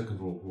After Second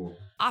World War.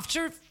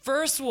 after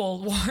First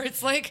World War,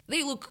 it's like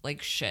they look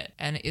like shit,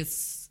 and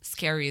it's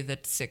scary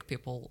that sick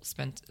people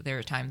spend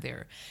their time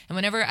there. And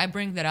whenever I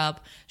bring that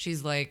up,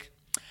 she's like,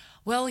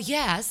 well,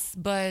 yes,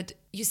 but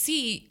you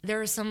see,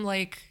 there is some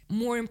like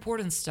more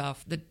important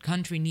stuff that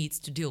country needs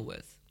to deal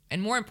with.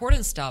 And more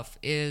important stuff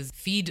is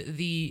feed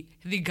the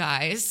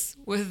guys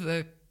with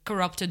the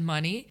corrupted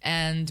money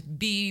and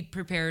be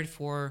prepared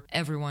for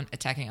everyone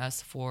attacking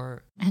us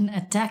for... And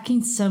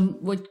attacking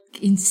what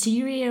in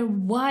Syria,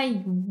 why?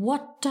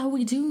 What are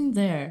we doing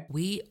there?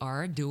 We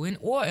are doing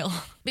oil.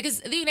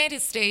 Because the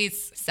United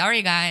States,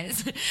 sorry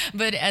guys,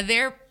 but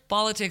their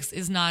politics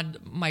is not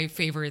my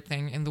favorite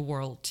thing in the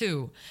world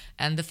too.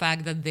 And the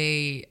fact that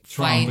they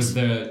Trump fight... is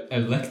the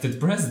elected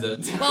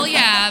president. Well,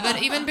 yeah,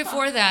 but even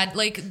before that,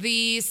 like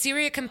the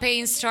Syria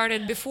campaign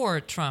started before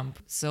Trump.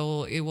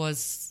 So it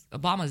was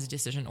Obama's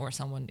decision or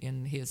someone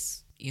in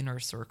his inner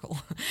circle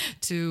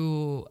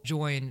to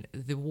join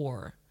the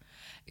war.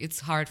 It's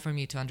hard for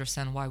me to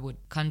understand why would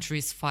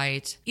countries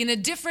fight in a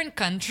different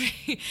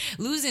country,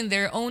 losing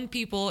their own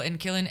people and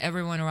killing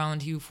everyone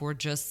around you for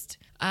just...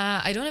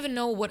 I don't even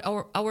know what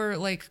our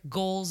like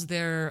goals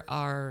there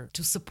are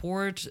to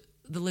support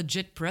the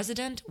legit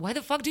president. Why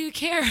the fuck do you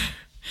care?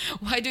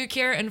 Why do you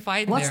care and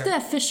fight What's there? the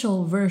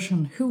official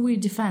version? Who we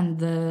defend?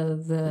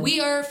 The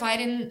We are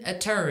fighting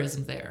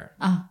terrorism there.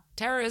 Ah.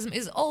 Terrorism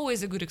is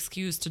always a good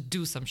excuse to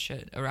do some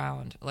shit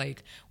around.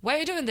 Like, why are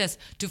you doing this?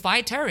 To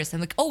fight terrorists.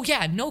 And like, oh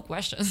yeah, no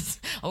questions.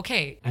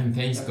 Okay. And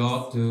thanks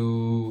God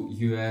to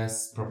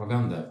US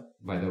propaganda,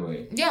 by the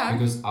way. Yeah.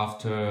 Because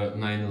after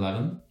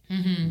 9/11,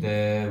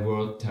 the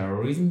word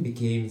terrorism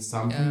became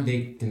something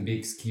that can be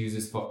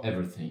excuses for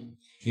everything.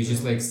 You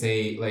just like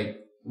say, like,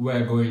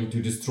 we're going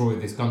to destroy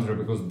this country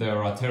because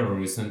there are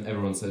terrorists, and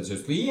everyone says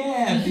just,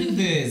 yeah, do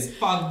this,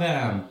 fuck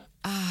them.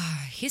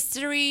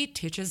 History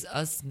teaches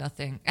us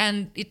nothing,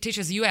 and it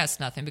teaches US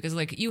nothing, because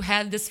like you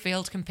had this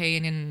failed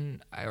campaign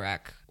in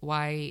Iraq.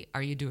 Why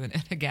are you doing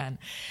it again?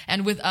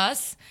 And with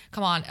us,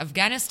 come on,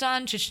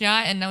 Afghanistan,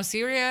 Chechnya, and now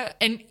Syria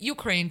and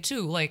Ukraine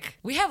too. Like,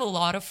 we have a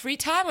lot of free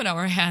time on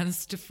our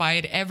hands to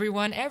fight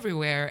everyone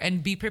everywhere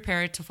and be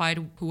prepared to fight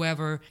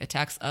whoever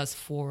attacks us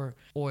for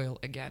oil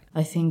again.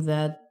 I think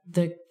that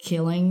the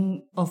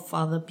killing of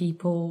other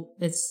people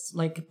is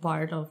like a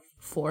part of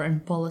foreign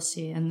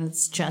policy, and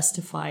it's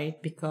justified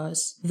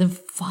because the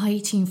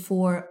fighting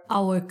for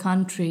our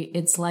country,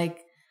 it's like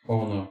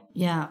Honor.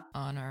 yeah.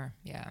 Honor,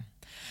 yeah.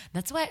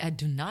 That's why I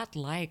do not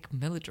like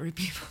military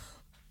people.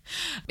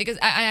 Because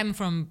I am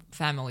from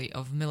family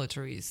of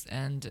militaries,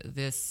 and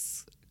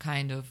this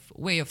kind of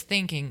way of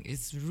thinking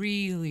is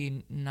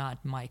really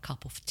not my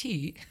cup of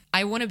tea.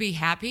 I want to be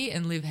happy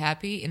and live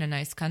happy in a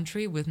nice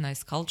country with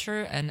nice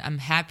culture, and I'm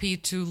happy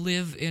to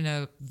live in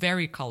a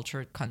very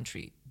cultured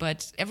country.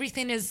 But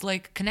everything is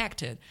like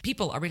connected.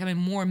 People are becoming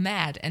more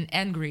mad and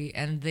angry,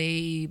 and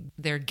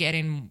they're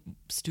getting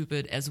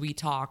stupid as we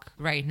talk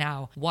right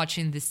now,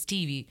 watching this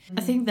TV. I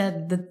think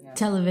that the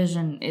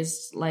television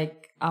is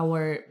like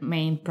our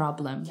main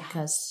problem,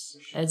 because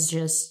it's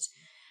just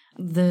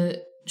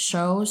the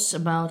shows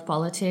about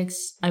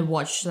politics. I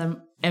watch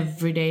them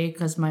every day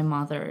because my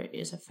mother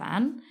is a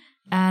fan.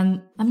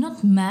 And I'm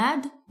not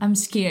mad, I'm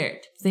scared.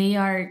 They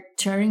are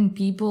turning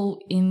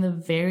people in the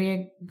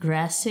very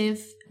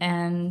aggressive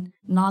and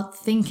not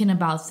thinking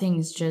about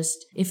things.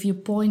 Just if you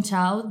point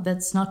out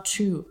that's not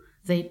true,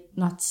 they're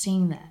not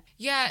seeing that.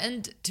 Yeah,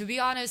 and to be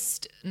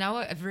honest, now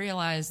I've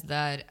realized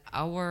that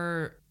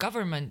our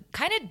government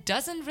kind of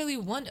doesn't really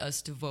want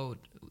us to vote.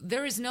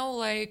 There is no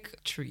like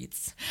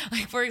treats.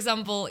 Like, for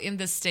example, in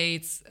the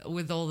States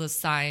with all the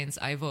signs,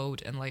 I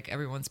vote, and like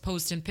everyone's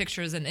posting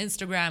pictures on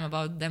Instagram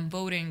about them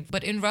voting.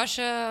 But in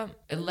Russia,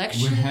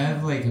 election... We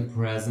have like a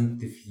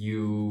present if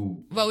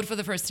you vote for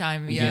the first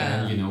time,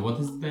 and you know what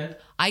is that?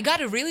 I got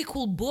a really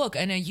cool book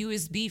and a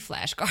USB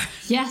flash card.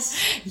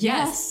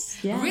 Yes.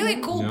 Yeah.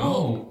 Really cool book.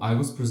 No, I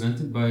was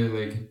presented by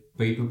like a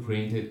paper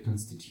printed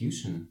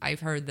constitution. I've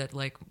heard that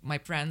like my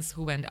friends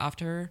who went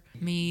after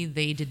me,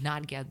 they did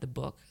not get the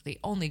book. They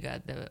only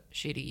got the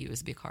shitty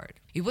USB card.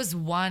 It was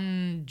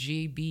 1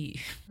 GB.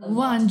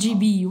 1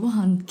 GB,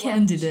 one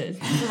candidate,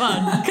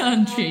 one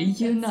country,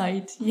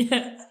 unite.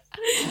 Yeah.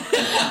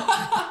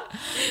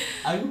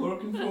 Are you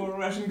working for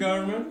Russian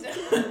government?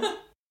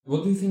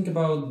 What do you think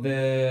about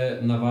the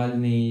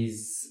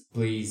Navalny's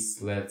please,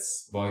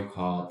 let's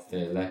boycott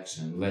the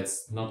election.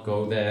 Let's not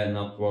go there,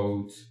 not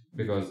vote,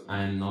 because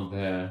I'm not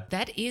there.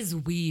 That is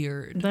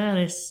weird. That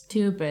is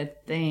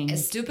stupid thing.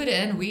 It's stupid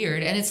and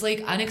weird, and it's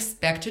like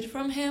unexpected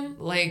from him.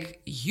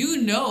 Like,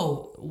 you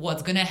know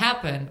what's gonna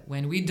happen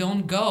when we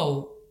don't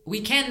go.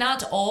 We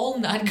cannot all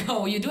not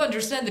go. You do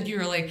understand that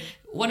you're like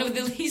one of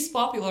the least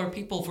popular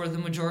people for the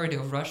majority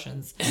of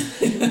Russians.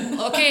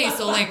 Okay,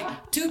 so like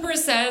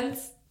 2%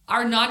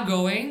 are not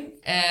going,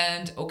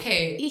 and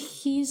okay.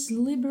 He's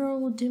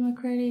liberal,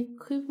 democratic.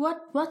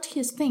 What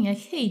his thing? I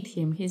hate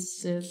him.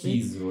 He's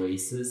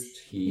racist.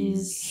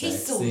 He's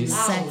so sexist.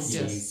 loud.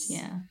 sexist.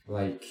 Yeah.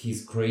 Like,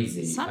 he's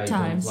crazy.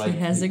 Sometimes I don't he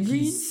has a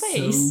green he's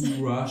face.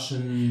 So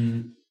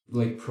Russian,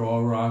 like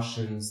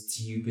pro-Russian,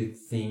 stupid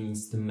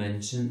things to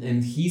mention.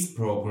 And his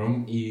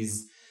program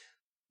is,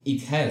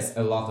 it has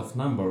a lot of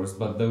numbers,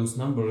 but those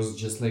numbers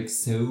just like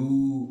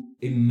so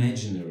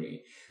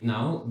imaginary.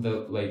 Now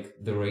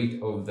the rate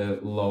of the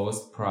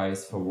lowest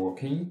price for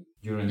working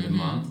during the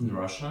month in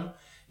Russia,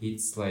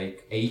 it's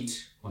like 8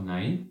 or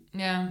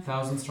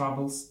 9,000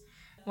 rubles.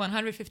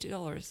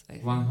 $150, I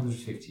think.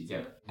 150,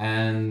 yeah.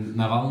 And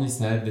Navalny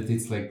said that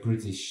it's like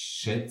pretty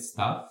shit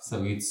stuff,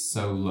 so it's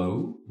so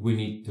low, we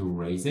need to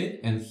raise it,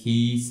 and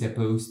he's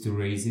supposed to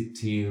raise it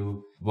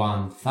till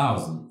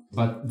 1,000.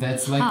 But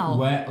that's like How?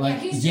 where, like,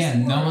 he's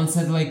no one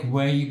said like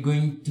where you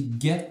going to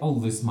get all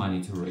this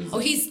money to raise Oh,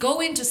 it. he's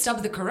going to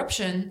stop the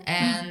corruption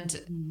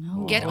and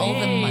No get all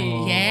the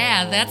money.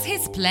 Yeah, that's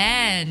his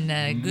plan.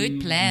 Good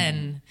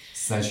plan.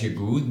 Such a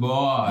good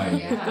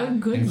boy.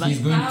 Good And he's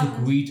going to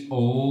luck. quit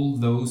all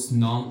those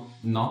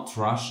not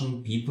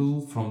Russian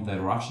people from the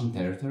Russian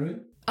territory.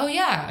 Oh,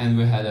 yeah. And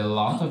we had a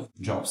lot of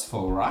jobs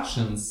for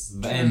Russians.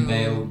 And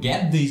they'll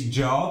get this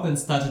job and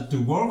started to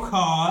work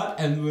hard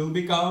and will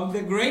become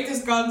the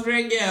greatest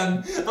country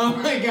again. Oh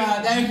my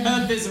god, I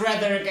heard this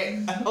rhetoric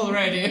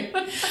already.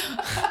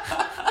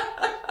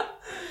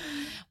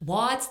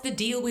 What's the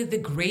deal with the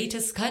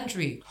greatest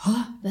country?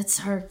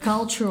 That's our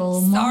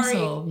cultural Sorry.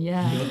 motto.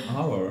 Yeah. Not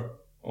our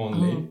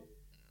only.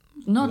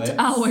 Not Let's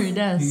our,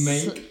 that's.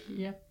 make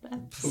Yep.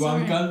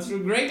 one country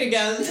great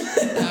again.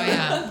 Oh,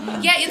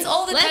 yeah. Yeah, it's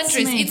all the Let's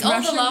countries. make It's all the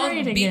Russia loud,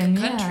 great big again,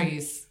 yeah.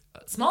 countries.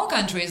 Small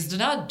countries do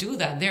not do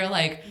that. They're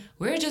like,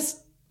 we're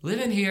just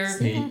living here.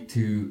 Say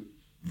to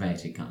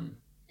Vatican.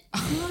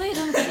 No, they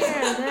don't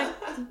care.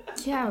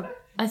 Yeah,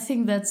 I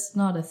think that's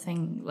not a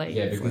thing. Like,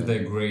 Yeah, because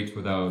they're great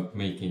without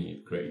making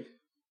it great.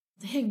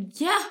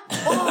 yeah.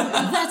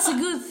 Oh, that's a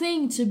good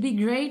thing to be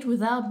great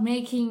without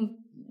making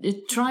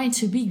it. Trying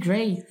to be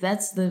great.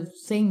 That's the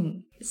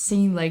thing.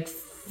 Seeing like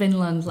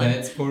Finland, like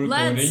That's for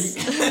let's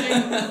make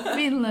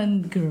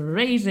Finland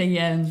great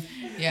again.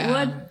 Yeah.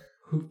 What?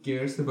 Who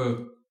cares about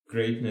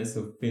greatness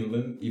of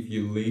Finland if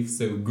you live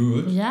so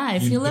good? Yeah,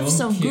 if you live don't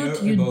so care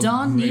good, you about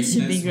don't need to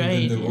be greatness within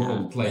great, The yeah.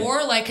 world. Like,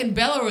 Or like in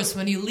Belarus,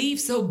 when you leave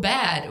so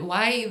bad,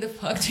 why the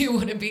fuck do you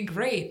want to be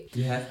great?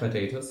 you have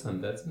potatoes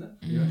and that's enough.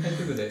 You're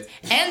happy with it.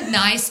 And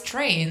nice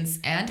trains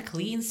and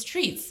clean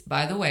streets,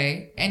 by the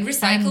way. And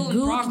recycle And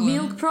good problem.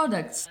 milk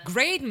products.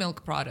 Great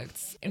milk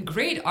products. And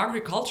great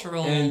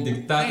agricultural And thing.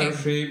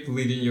 dictatorship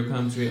leading your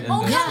country. And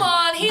Oh, then- come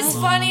on. He's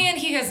funny and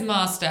he has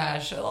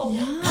mustache. Oh,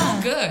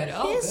 good.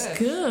 Oh, It's good.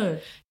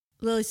 good.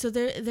 Lily, so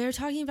they're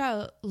talking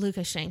about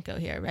Lukashenko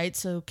here, right?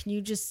 So can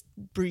you just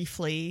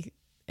briefly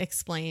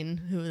explain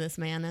who this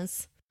man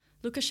is?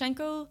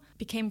 Lukashenko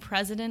became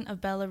president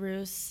of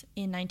Belarus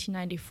in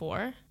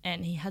 1994,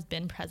 and he has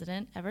been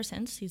president ever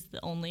since. He's the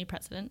only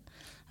president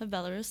of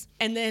Belarus.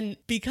 And then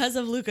because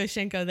of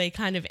Lukashenko, they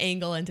kind of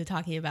angle into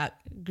talking about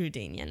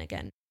Grudinin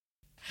again.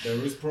 There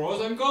is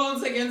pros and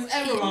cons against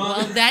everyone.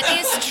 Well, that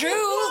is true.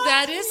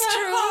 That is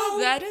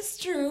true. That is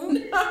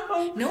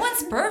true. No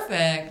one's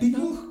perfect.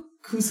 People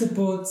who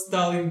support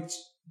Stalin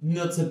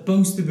not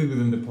supposed to be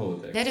within the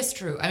politics. That is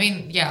true. I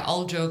mean, yeah,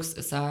 all jokes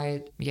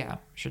aside, yeah,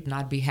 should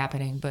not be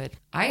happening. But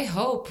I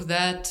hope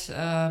that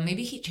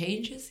maybe he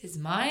changes his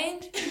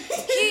mind.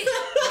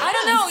 I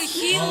don't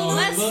know.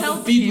 Let's a lot help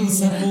of people him.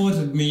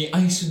 supported me.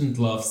 I shouldn't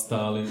love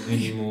Stalin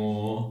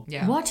anymore.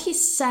 Yeah. What he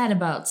said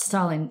about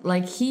Stalin,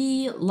 like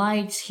he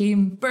likes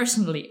him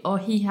personally, or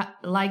he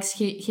likes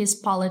his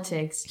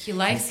politics. He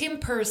likes him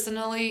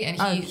personally, and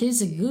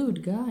He's a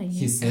good guy.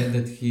 He said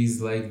that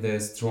he's like the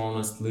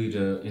strongest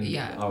leader in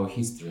Yeah. our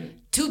history.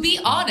 to be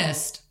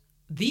honest,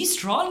 the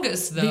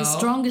strongest though. The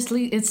strongest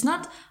leader. It's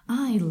not,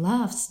 I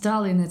love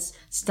Stalin. It's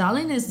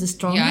Stalin is the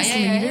strongest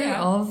yeah, leader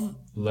yeah. of.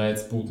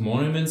 Let's put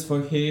monuments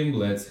for him.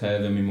 Let's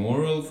have a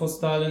memorial for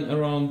Stalin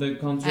around the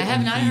country. I have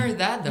And not heard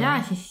that though.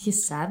 Yeah, he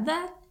said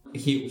that.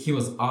 He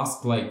was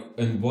asked like,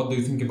 and what do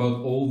you think about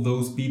all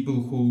those people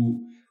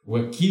who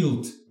were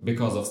killed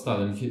because of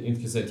Stalin? And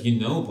he said,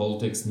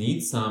 politics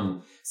needs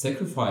some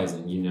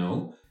sacrificing.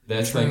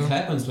 That's True. like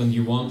happens when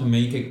you want to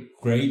make a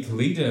great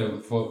leader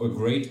for a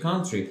great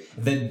country.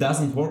 That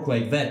doesn't work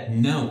like that.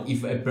 No,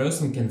 if a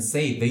person can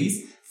say this,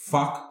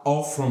 fuck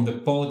off from the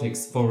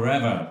politics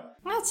forever.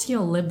 That's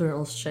your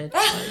liberal shit.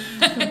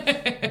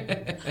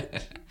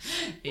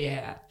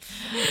 Yeah.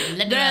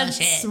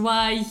 That's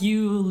why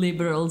you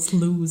liberals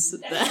lose.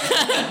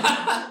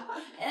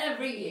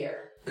 every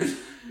year.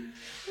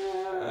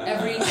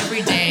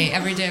 Every day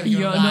of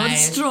your You're life. not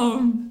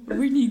strong.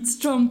 We need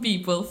strong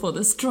people for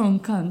the strong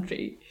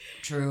country.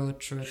 True.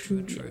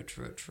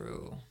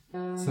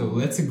 So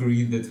let's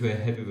agree that we're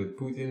happy with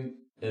Putin,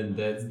 and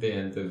that's the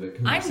end of the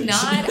I'm conversation.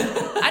 not.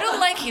 I don't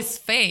like his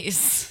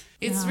face.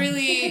 It's He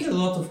really. had a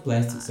lot of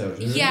plastic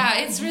surgery. Yeah,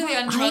 it's really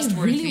I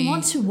untrustworthy. really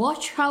want to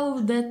watch how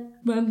that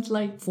went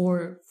like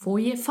for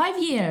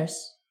 5 years.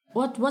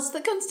 What's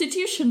the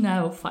constitution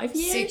now? 5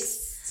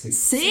 years?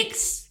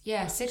 6?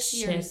 Yeah, 6 Shit.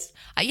 years.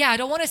 I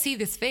don't want to see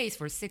this face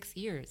for 6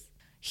 years.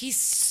 He's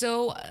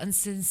so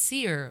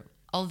insincere.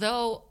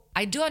 Although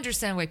I do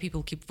understand why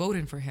people keep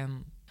voting for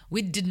him.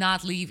 We did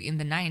not live in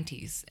the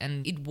 90s,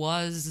 and it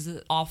was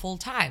awful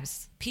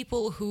times.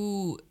 People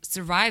who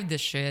survived this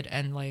shit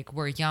and like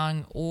were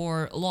young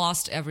or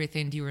lost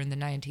everything during the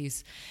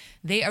 90s,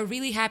 they are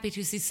really happy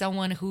to see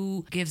someone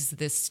who gives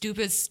this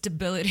stupid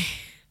stability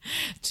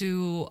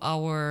to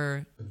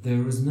our...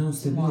 There is no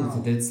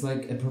stability. That's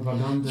like a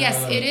propaganda. Yes,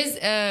 it is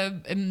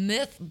a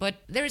myth, but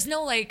there's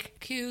no like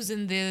queues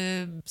in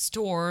the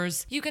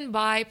stores. You can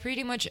buy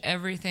pretty much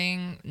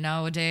everything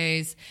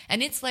nowadays.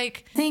 And it's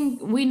like... I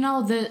think we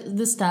know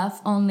the stuff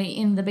only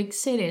in the big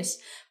cities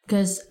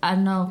because I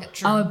know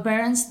true. our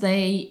parents,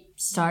 they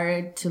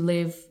started to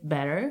live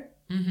better.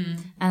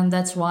 And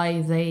that's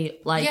why they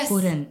like Yes,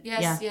 Putin.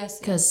 yes.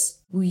 Because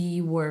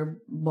we were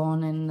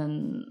born in the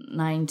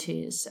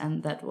 90s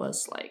and that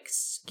was like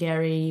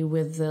scary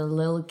with the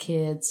little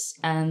kids.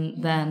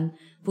 And then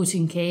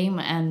Putin came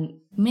and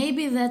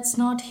maybe that's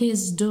not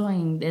his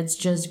doing. It's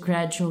just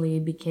gradually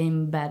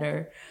became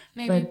better.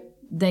 Maybe. But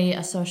they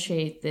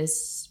associate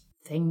this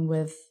thing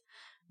with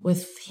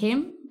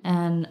him.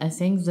 And I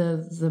think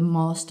the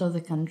most of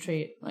the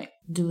country like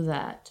do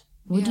that.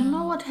 We don't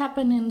know what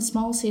happened in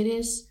small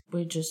cities.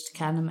 We just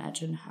can't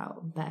imagine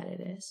how bad it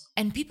is.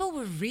 And people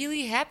were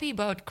really happy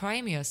about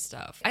Crimea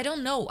stuff. I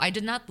don't know. I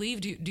did not live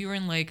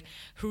during like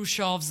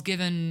Khrushchev's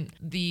given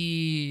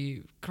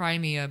the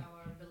Crimea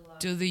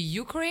to the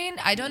Ukraine.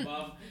 I don't...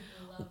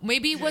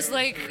 Maybe it was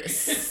like...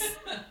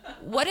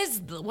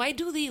 Why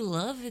do they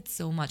love it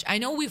so much? I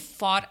know we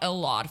fought a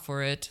lot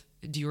for it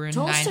during 19th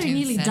Tolstoy century.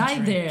 nearly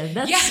died there.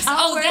 That's Yes,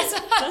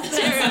 that's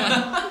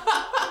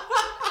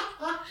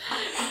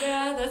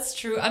Yeah, that's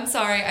true. I'm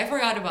sorry. I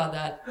forgot about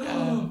that.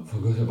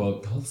 Forgot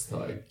about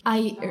Tolstoy.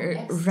 I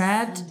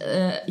read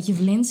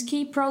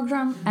Yavlinsky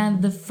program,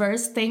 and the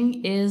first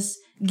thing is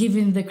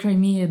giving the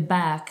Crimea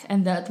back,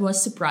 and that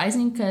was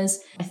surprising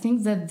because I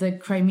think that the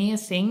Crimea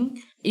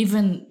thing,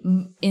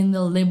 even in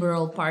the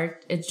liberal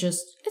part, it's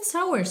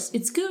ours.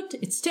 It's good.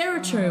 It's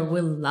territory.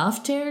 We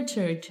love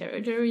territory.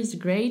 Territory is a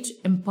great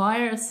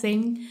empire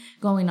thing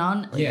going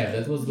on. Yeah,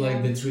 that was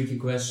like the tricky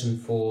question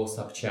for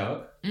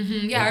Sobchak.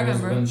 Yeah, I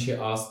remember. When she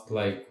asked,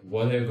 like,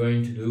 what are you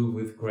going to do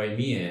with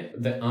Crimea?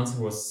 The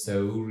answer was so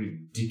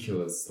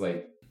ridiculous.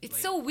 Like, It's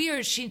so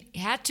weird. She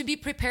had to be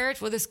prepared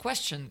for this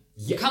question.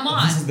 yeah, Come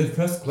on. This is the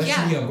first question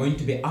Yeah. you are going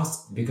to be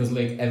asked because,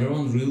 like,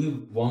 everyone really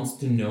wants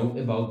to know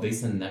about this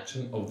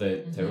annexion of the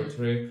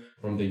territory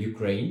from the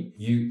Ukraine.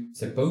 You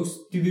supposed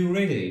to be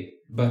ready.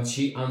 But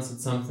she answered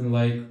something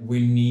like, we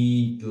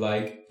need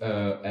like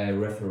a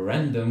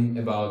referendum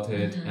about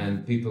it, and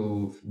people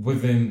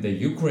within the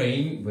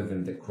Ukraine,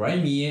 within the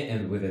Crimea,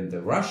 and within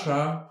the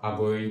Russia are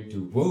going to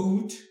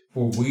vote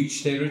for which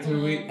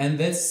territory. And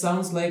that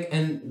sounds like,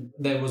 and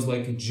there was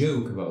like a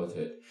joke about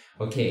it.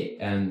 Okay,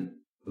 and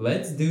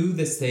let's do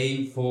the same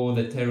for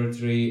the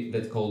territory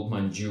that's called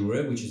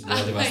Manchuria, which is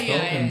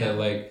Vladivostok, and the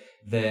like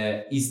the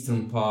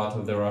eastern part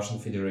of the Russian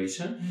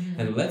Federation,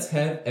 and let's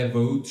have a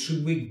vote.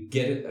 Should we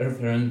get a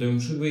referendum?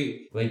 Should we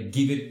like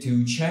give it to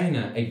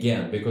China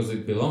again because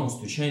it belongs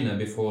to China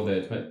before the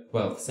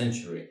 12th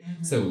century?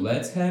 So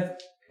let's have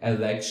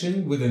election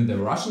within the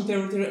Russian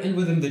territory and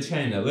within the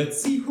China. Let's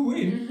see who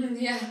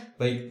wins. Yeah.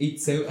 Like,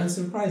 it's so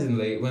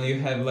unsurprisingly when you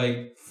have like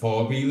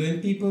 4 billion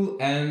people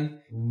and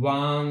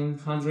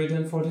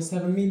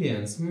 147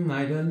 millions.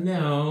 I don't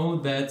know.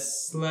 That's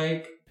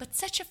like... But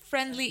such a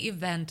friendly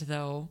event,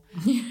 though.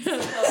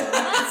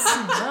 Let's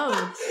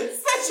vote.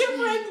 Such a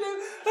friendly...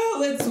 Oh,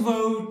 let's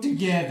vote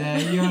together,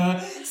 your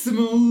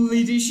small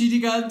little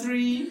shitty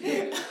country.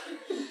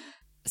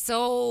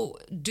 So,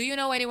 do you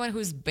know anyone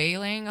who's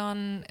bailing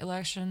on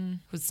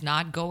election, who's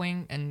not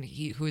going, and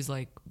who is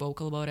like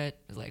vocal about it?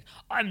 Is like,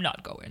 I'm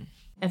not going.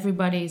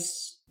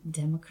 Everybody's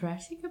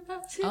democratic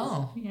about it.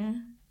 Oh. Yeah.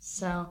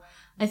 So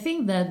I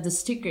think that the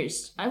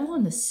stickers, I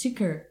want a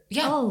sticker.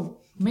 Yeah. Oh,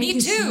 Me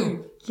it too.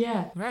 here.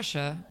 Yeah.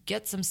 Russia,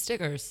 get some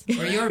stickers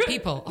for your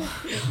people.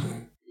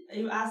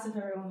 You asked if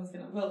everyone was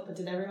going to vote, but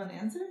did everyone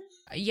answer?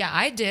 Yeah,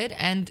 I did,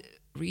 and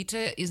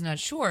Rita is not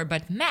sure,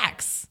 but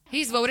Max,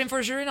 he's voting for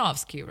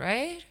Zhirinovsky,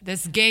 right?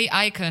 This gay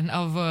icon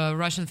of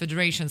Russian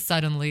Federation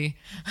suddenly.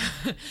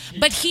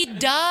 But he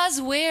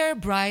does wear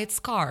bright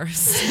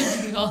scarves.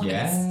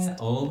 Yeah,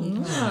 all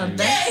the time.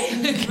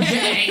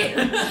 Gay.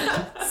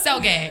 So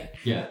gay.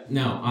 Yeah,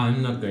 no,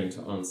 I'm not going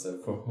to answer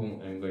for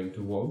whom I'm going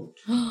to vote.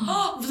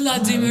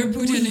 Vladimir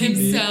Putin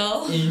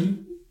himself.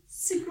 In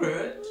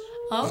secret.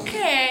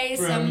 Okay,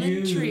 From some you.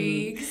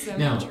 intrigue. Some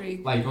No,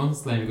 intrigue. like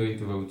honestly, I'm going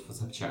to vote for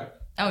Sobchak.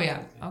 Oh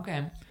yeah.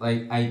 Okay.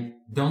 Like I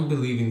don't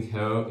believe in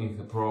her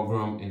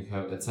program, in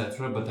her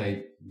etc. But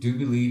I do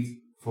believe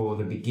for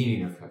the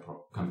beginning of her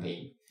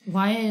campaign.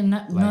 Why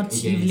not, Like, not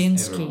against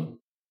Yavlinsky? everyone.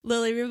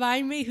 Lily,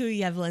 remind me who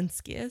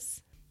Yavlinsky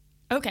is.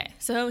 Okay,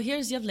 so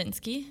here's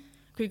Yavlinsky,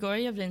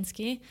 Grigory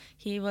Yavlinsky.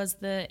 He was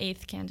the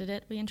 8th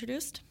candidate we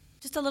introduced.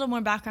 Just a little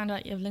more background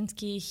about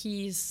Yavlinsky.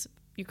 He's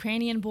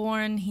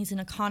Ukrainian-born. He's an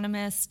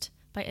economist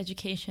by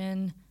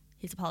education.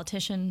 He's a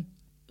politician.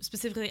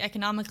 Specifically,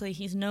 economically,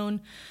 he's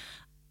known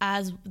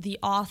as the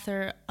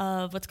author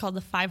of what's called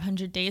the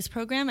 500 Days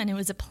program, and it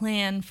was a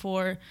plan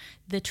for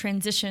the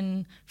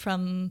transition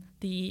from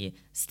the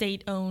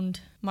state-owned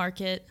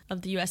market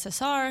of the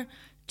USSR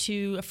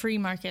to a free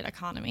market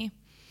economy.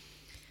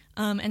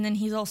 And then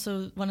he's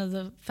also one of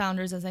the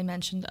founders, as I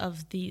mentioned,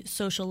 of the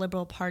Social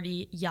Liberal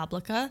Party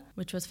Yabloko,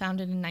 which was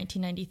founded in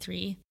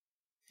 1993.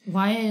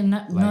 Why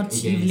not, Like, not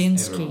against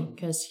Yavlinsky? everyone.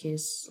 Because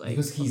he's like...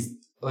 Because he's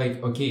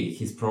like, okay,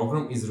 his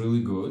program is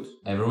really good.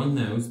 Everyone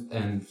knows,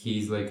 and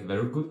he's like a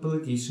very good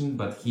politician,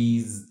 but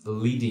he's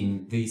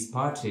leading this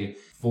party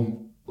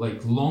for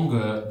like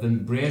longer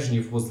than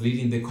Brezhnev was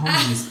leading the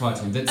Communist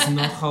Party. That's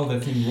not how the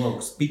thing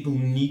works. People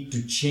need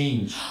to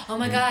change. Oh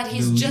my God, The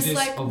he's just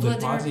leaders like of the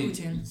Vladimir party.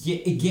 Putin.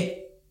 Yeah,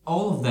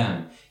 all of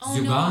them. Oh,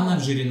 Zyuganov,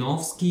 no.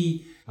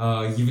 Zhirinovsky,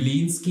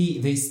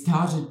 Yavlinsky, they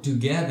started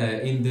together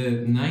in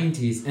the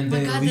 90s and My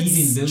they're God, leading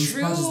that's those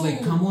parties. Like,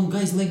 true. come on,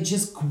 guys, like,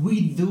 just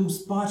quit those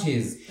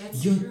parties.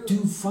 That's You're true.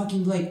 too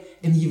fucking like.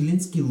 And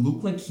Yavlinsky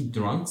looked like he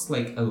drinks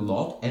like a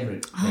lot every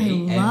day. I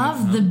every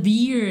love the time.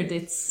 beard.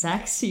 It's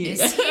sexy.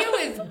 Is he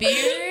with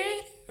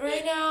beard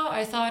right now?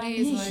 I thought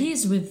he's like.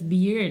 He's with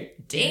beard.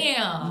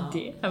 Damn.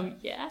 Damn,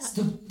 yeah.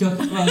 Stop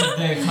talking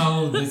about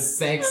how the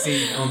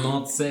sexy or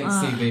not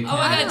sexy they Oh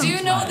my can God! Do you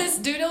look know like. this?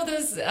 Do you know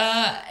this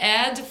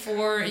ad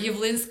for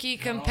Yavlinsky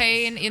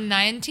campaign in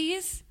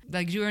 90s?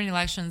 Like during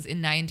elections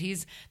in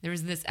 90s, there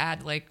was this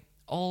ad like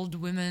old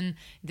women,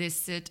 they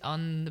sit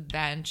on the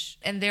bench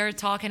and they're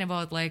talking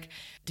about like,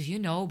 do you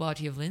know about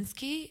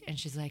Yavlinsky? And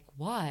she's like,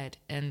 what?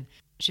 And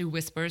she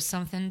whispers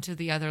something to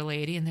the other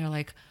lady and they're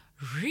like,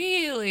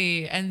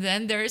 really? And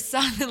then there's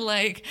something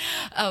like,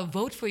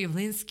 vote for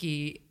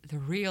Yavlinsky, the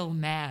real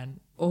man.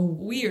 Oh,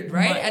 Weird,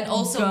 right? my And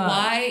also God.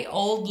 why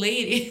old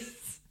ladies?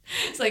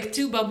 It's like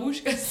two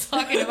babushkas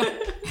talking about.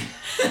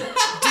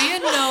 Do you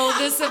know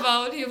this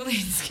about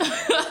Yavlinsky?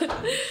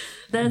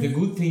 The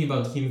good thing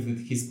about him is that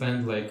he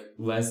spent like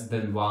less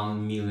than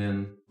 1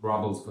 million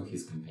rubles for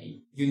his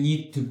campaign. You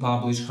need to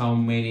publish how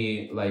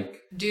many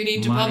like. Do you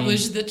need to money-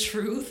 publish the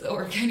truth,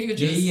 or can you Yeah,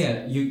 just?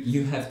 yeah,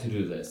 you have to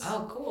do this.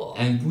 Oh, cool.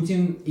 And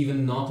Putin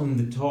even not on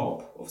the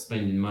top of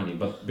spending money,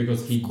 but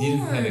because he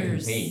didn't have a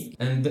course. campaign.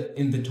 And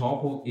in the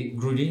top of it,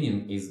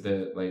 Grudinin is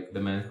the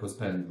man who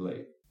spent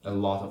like a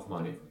lot of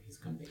money for his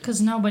campaign.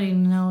 Because nobody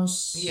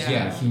knows.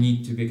 Yeah. He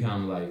need to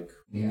become like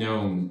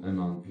known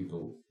among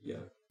people.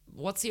 Yeah.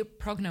 What's your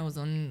prognosis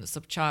on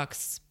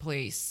Sobchak's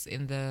place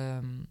in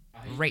the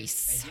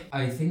race?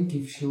 I think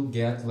if she'll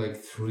get like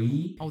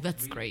 3, Oh,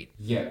 that's great.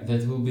 yeah,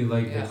 that will be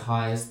like Yeah. the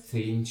highest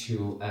thing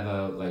she'll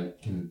ever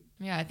like can.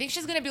 Yeah, I think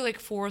she's gonna be like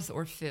 4th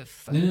or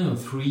 5th. No,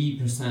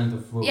 3%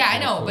 of vote. Yeah, I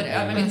know, but,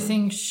 I I mean-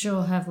 think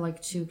she'll have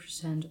like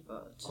 2% of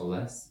votes. or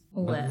less.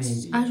 But Less.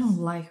 maybe, I yes. don't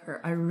like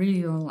her. I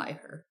really don't like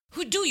her.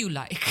 Who do you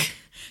like?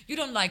 You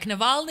don't like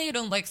Navalny. You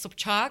don't like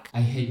Sobchak.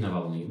 I hate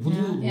Navalny. Would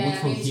you vote Yeah,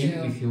 for me him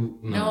too. if you?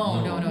 No.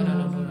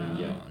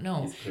 Yeah, No,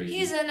 he's crazy.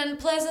 he's an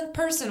unpleasant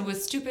person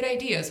with stupid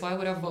ideas. Why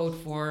would I vote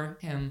for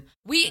him?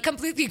 We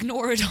completely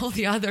ignored all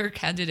the other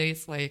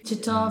candidates. Like,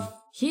 Titov,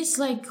 he's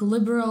like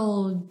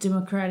liberal,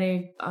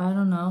 democratic, I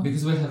don't know.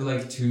 Because we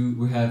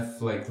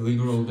have like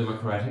Liberal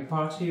Democratic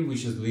Party,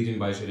 which is leading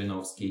by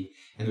Zhirinovsky,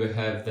 and we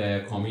have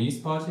the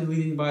Communist Party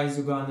leading by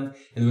Zyuganov,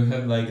 and we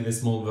have like the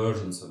small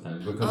versions of them,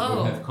 because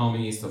Oh. we have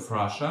Communist of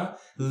Russia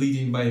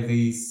leading by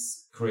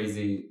this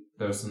crazy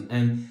person,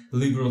 and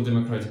Liberal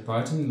Democratic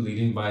Party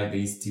leading by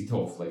this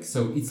Titov. Like,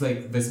 so it's like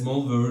the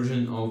small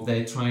version of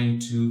they're trying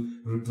to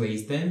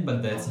replace them,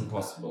 but that's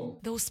impossible.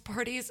 those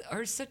parties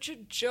are such a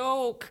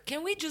joke. Can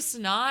we just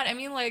not? I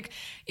mean, like,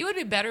 it would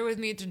be better with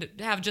me to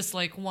have just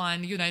like one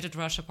United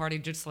Russia party,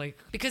 just like,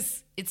 because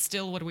it's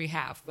still what we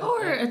have. But,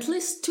 Or at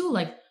least 2,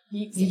 like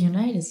the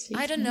United States.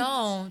 I don't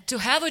know. To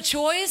have a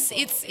choice,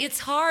 it's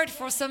hard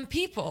for some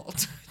people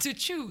to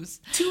choose.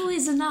 2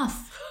 is enough.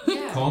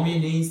 Yeah.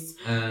 Communists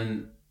and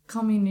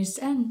Communist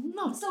and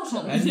not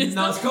and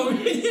not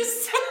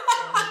communists.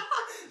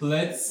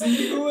 Let's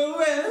see who will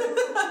win.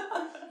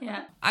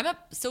 Yeah. I'm a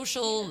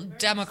social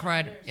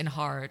democrat in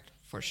heart,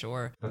 for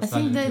sure. I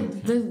think that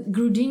the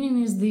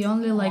Grudinin is the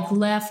only like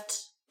left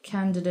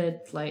candidate,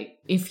 like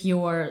if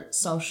you're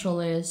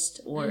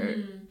socialist or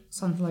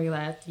something like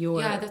that,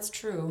 you're Yeah, that's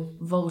true.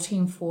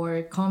 voting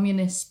for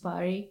Communist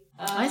Party.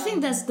 I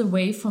think that's the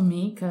way for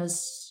me,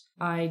 because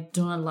I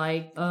do not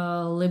like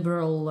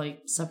liberal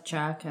like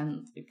Sobchak,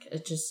 and I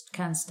just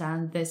can't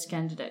stand this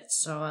candidate.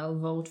 So I'll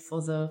vote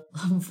for the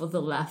for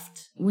the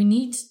left. We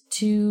need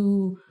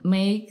to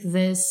make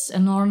this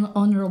an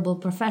honorable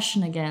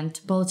profession again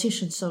to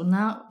politicians. So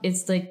now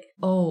it's like,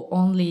 oh,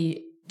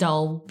 only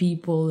dull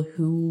people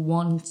who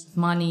want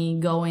money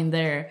go in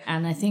there.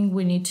 And I think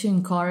we need to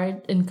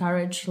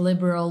encourage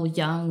liberal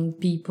young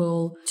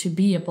people to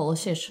be a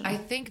politician. I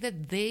think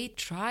that they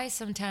try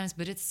sometimes,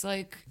 but it's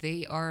like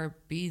they are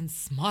being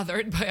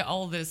smothered by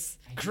all this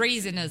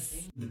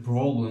craziness. The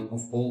problem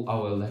of all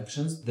our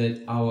elections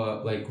that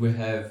our we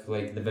have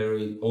the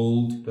very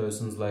old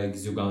persons like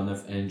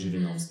Zyuganov and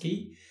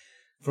Zhirinovsky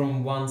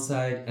from one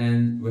side,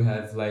 and we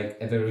have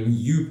a very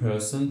new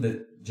person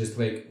that just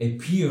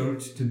appeared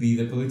to be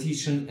the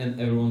politician,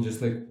 and everyone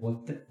just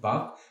what the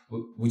fuck,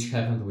 which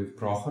happened with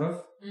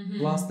Prokhorov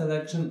last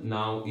election.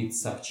 Now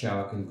it's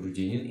Sobchak and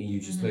Grudinin, and you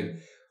just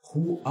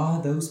who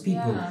are those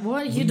people? Yeah.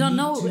 Well, you don't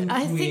know.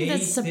 I think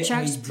that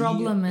Sobchak's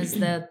problem is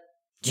that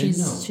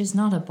she's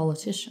not a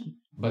politician.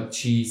 But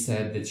she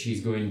said that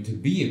she's going to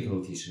be a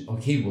politician.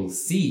 Okay, we'll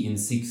see in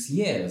 6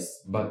 years,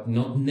 but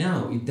not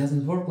now. It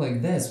doesn't work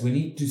like this. We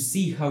need to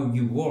see how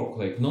you work.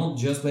 Not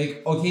just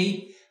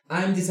okay,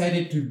 I'm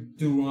decided to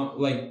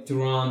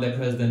run the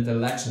president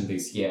election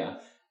this year,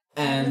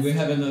 and we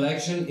have an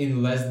election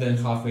in less than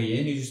half a year,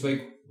 and you're just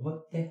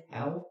what the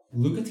hell?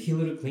 Look at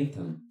Hillary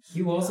Clinton.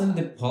 He was in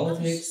the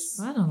politics.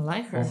 I don't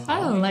like her.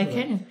 I don't like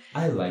anything.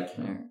 I like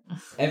her.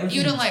 Everything,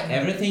 you don't like her.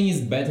 Everything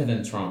is better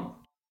than Trump.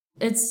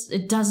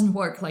 It doesn't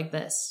work like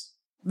this.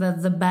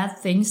 That the bad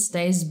thing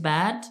stays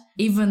bad,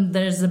 even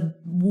there's a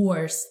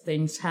worse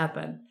things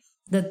happen.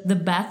 That the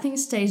bad thing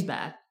stays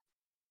bad.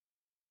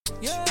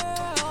 Yeah,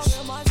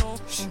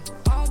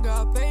 I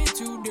got paid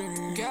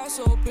today. Gas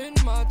up in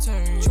my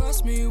tank.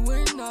 Trust me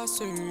when I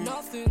say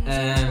nothing.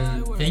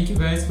 Thank you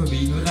guys for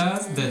being with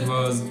us. That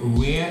was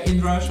We're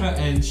in Russia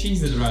and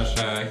She's in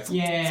Russia.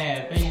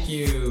 Yeah, thank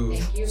you.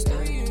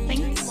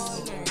 Thanks.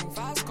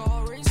 Fast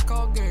car, race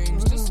car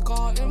games. This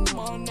car in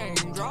my name.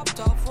 Dropped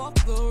off of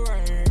the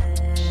rain.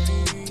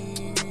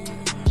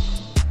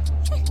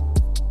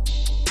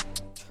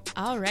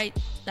 All right,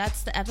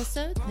 that's the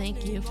episode.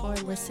 Thank you for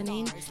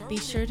listening. Be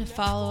sure to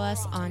follow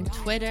us on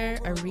Twitter,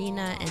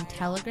 Arena, and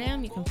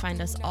Telegram. You can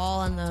find us all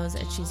on those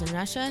at She's in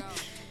Russia.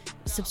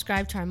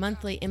 Subscribe to our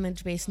monthly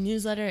image-based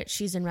newsletter at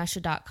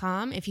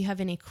she'sinrussia.com. If you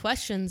have any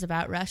questions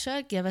about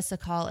Russia, give us a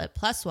call at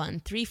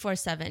 +1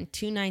 347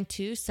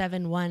 292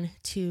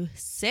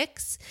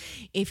 7126.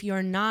 If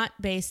you're not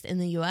based in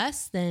the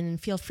US, then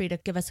feel free to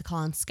give us a call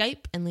on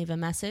Skype and leave a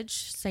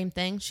message. Same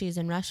thing, She's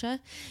in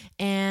Russia.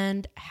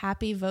 And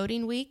happy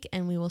voting week,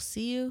 and we will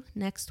see you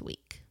next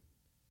week.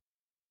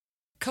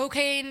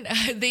 Cocaine,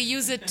 they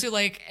use it to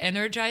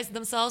energize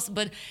themselves,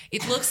 but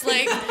it looks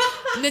like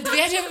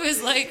Medvedev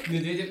is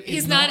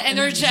he's not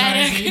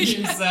energetic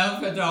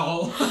himself at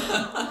all.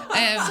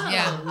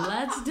 Yeah.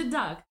 Let's deduct.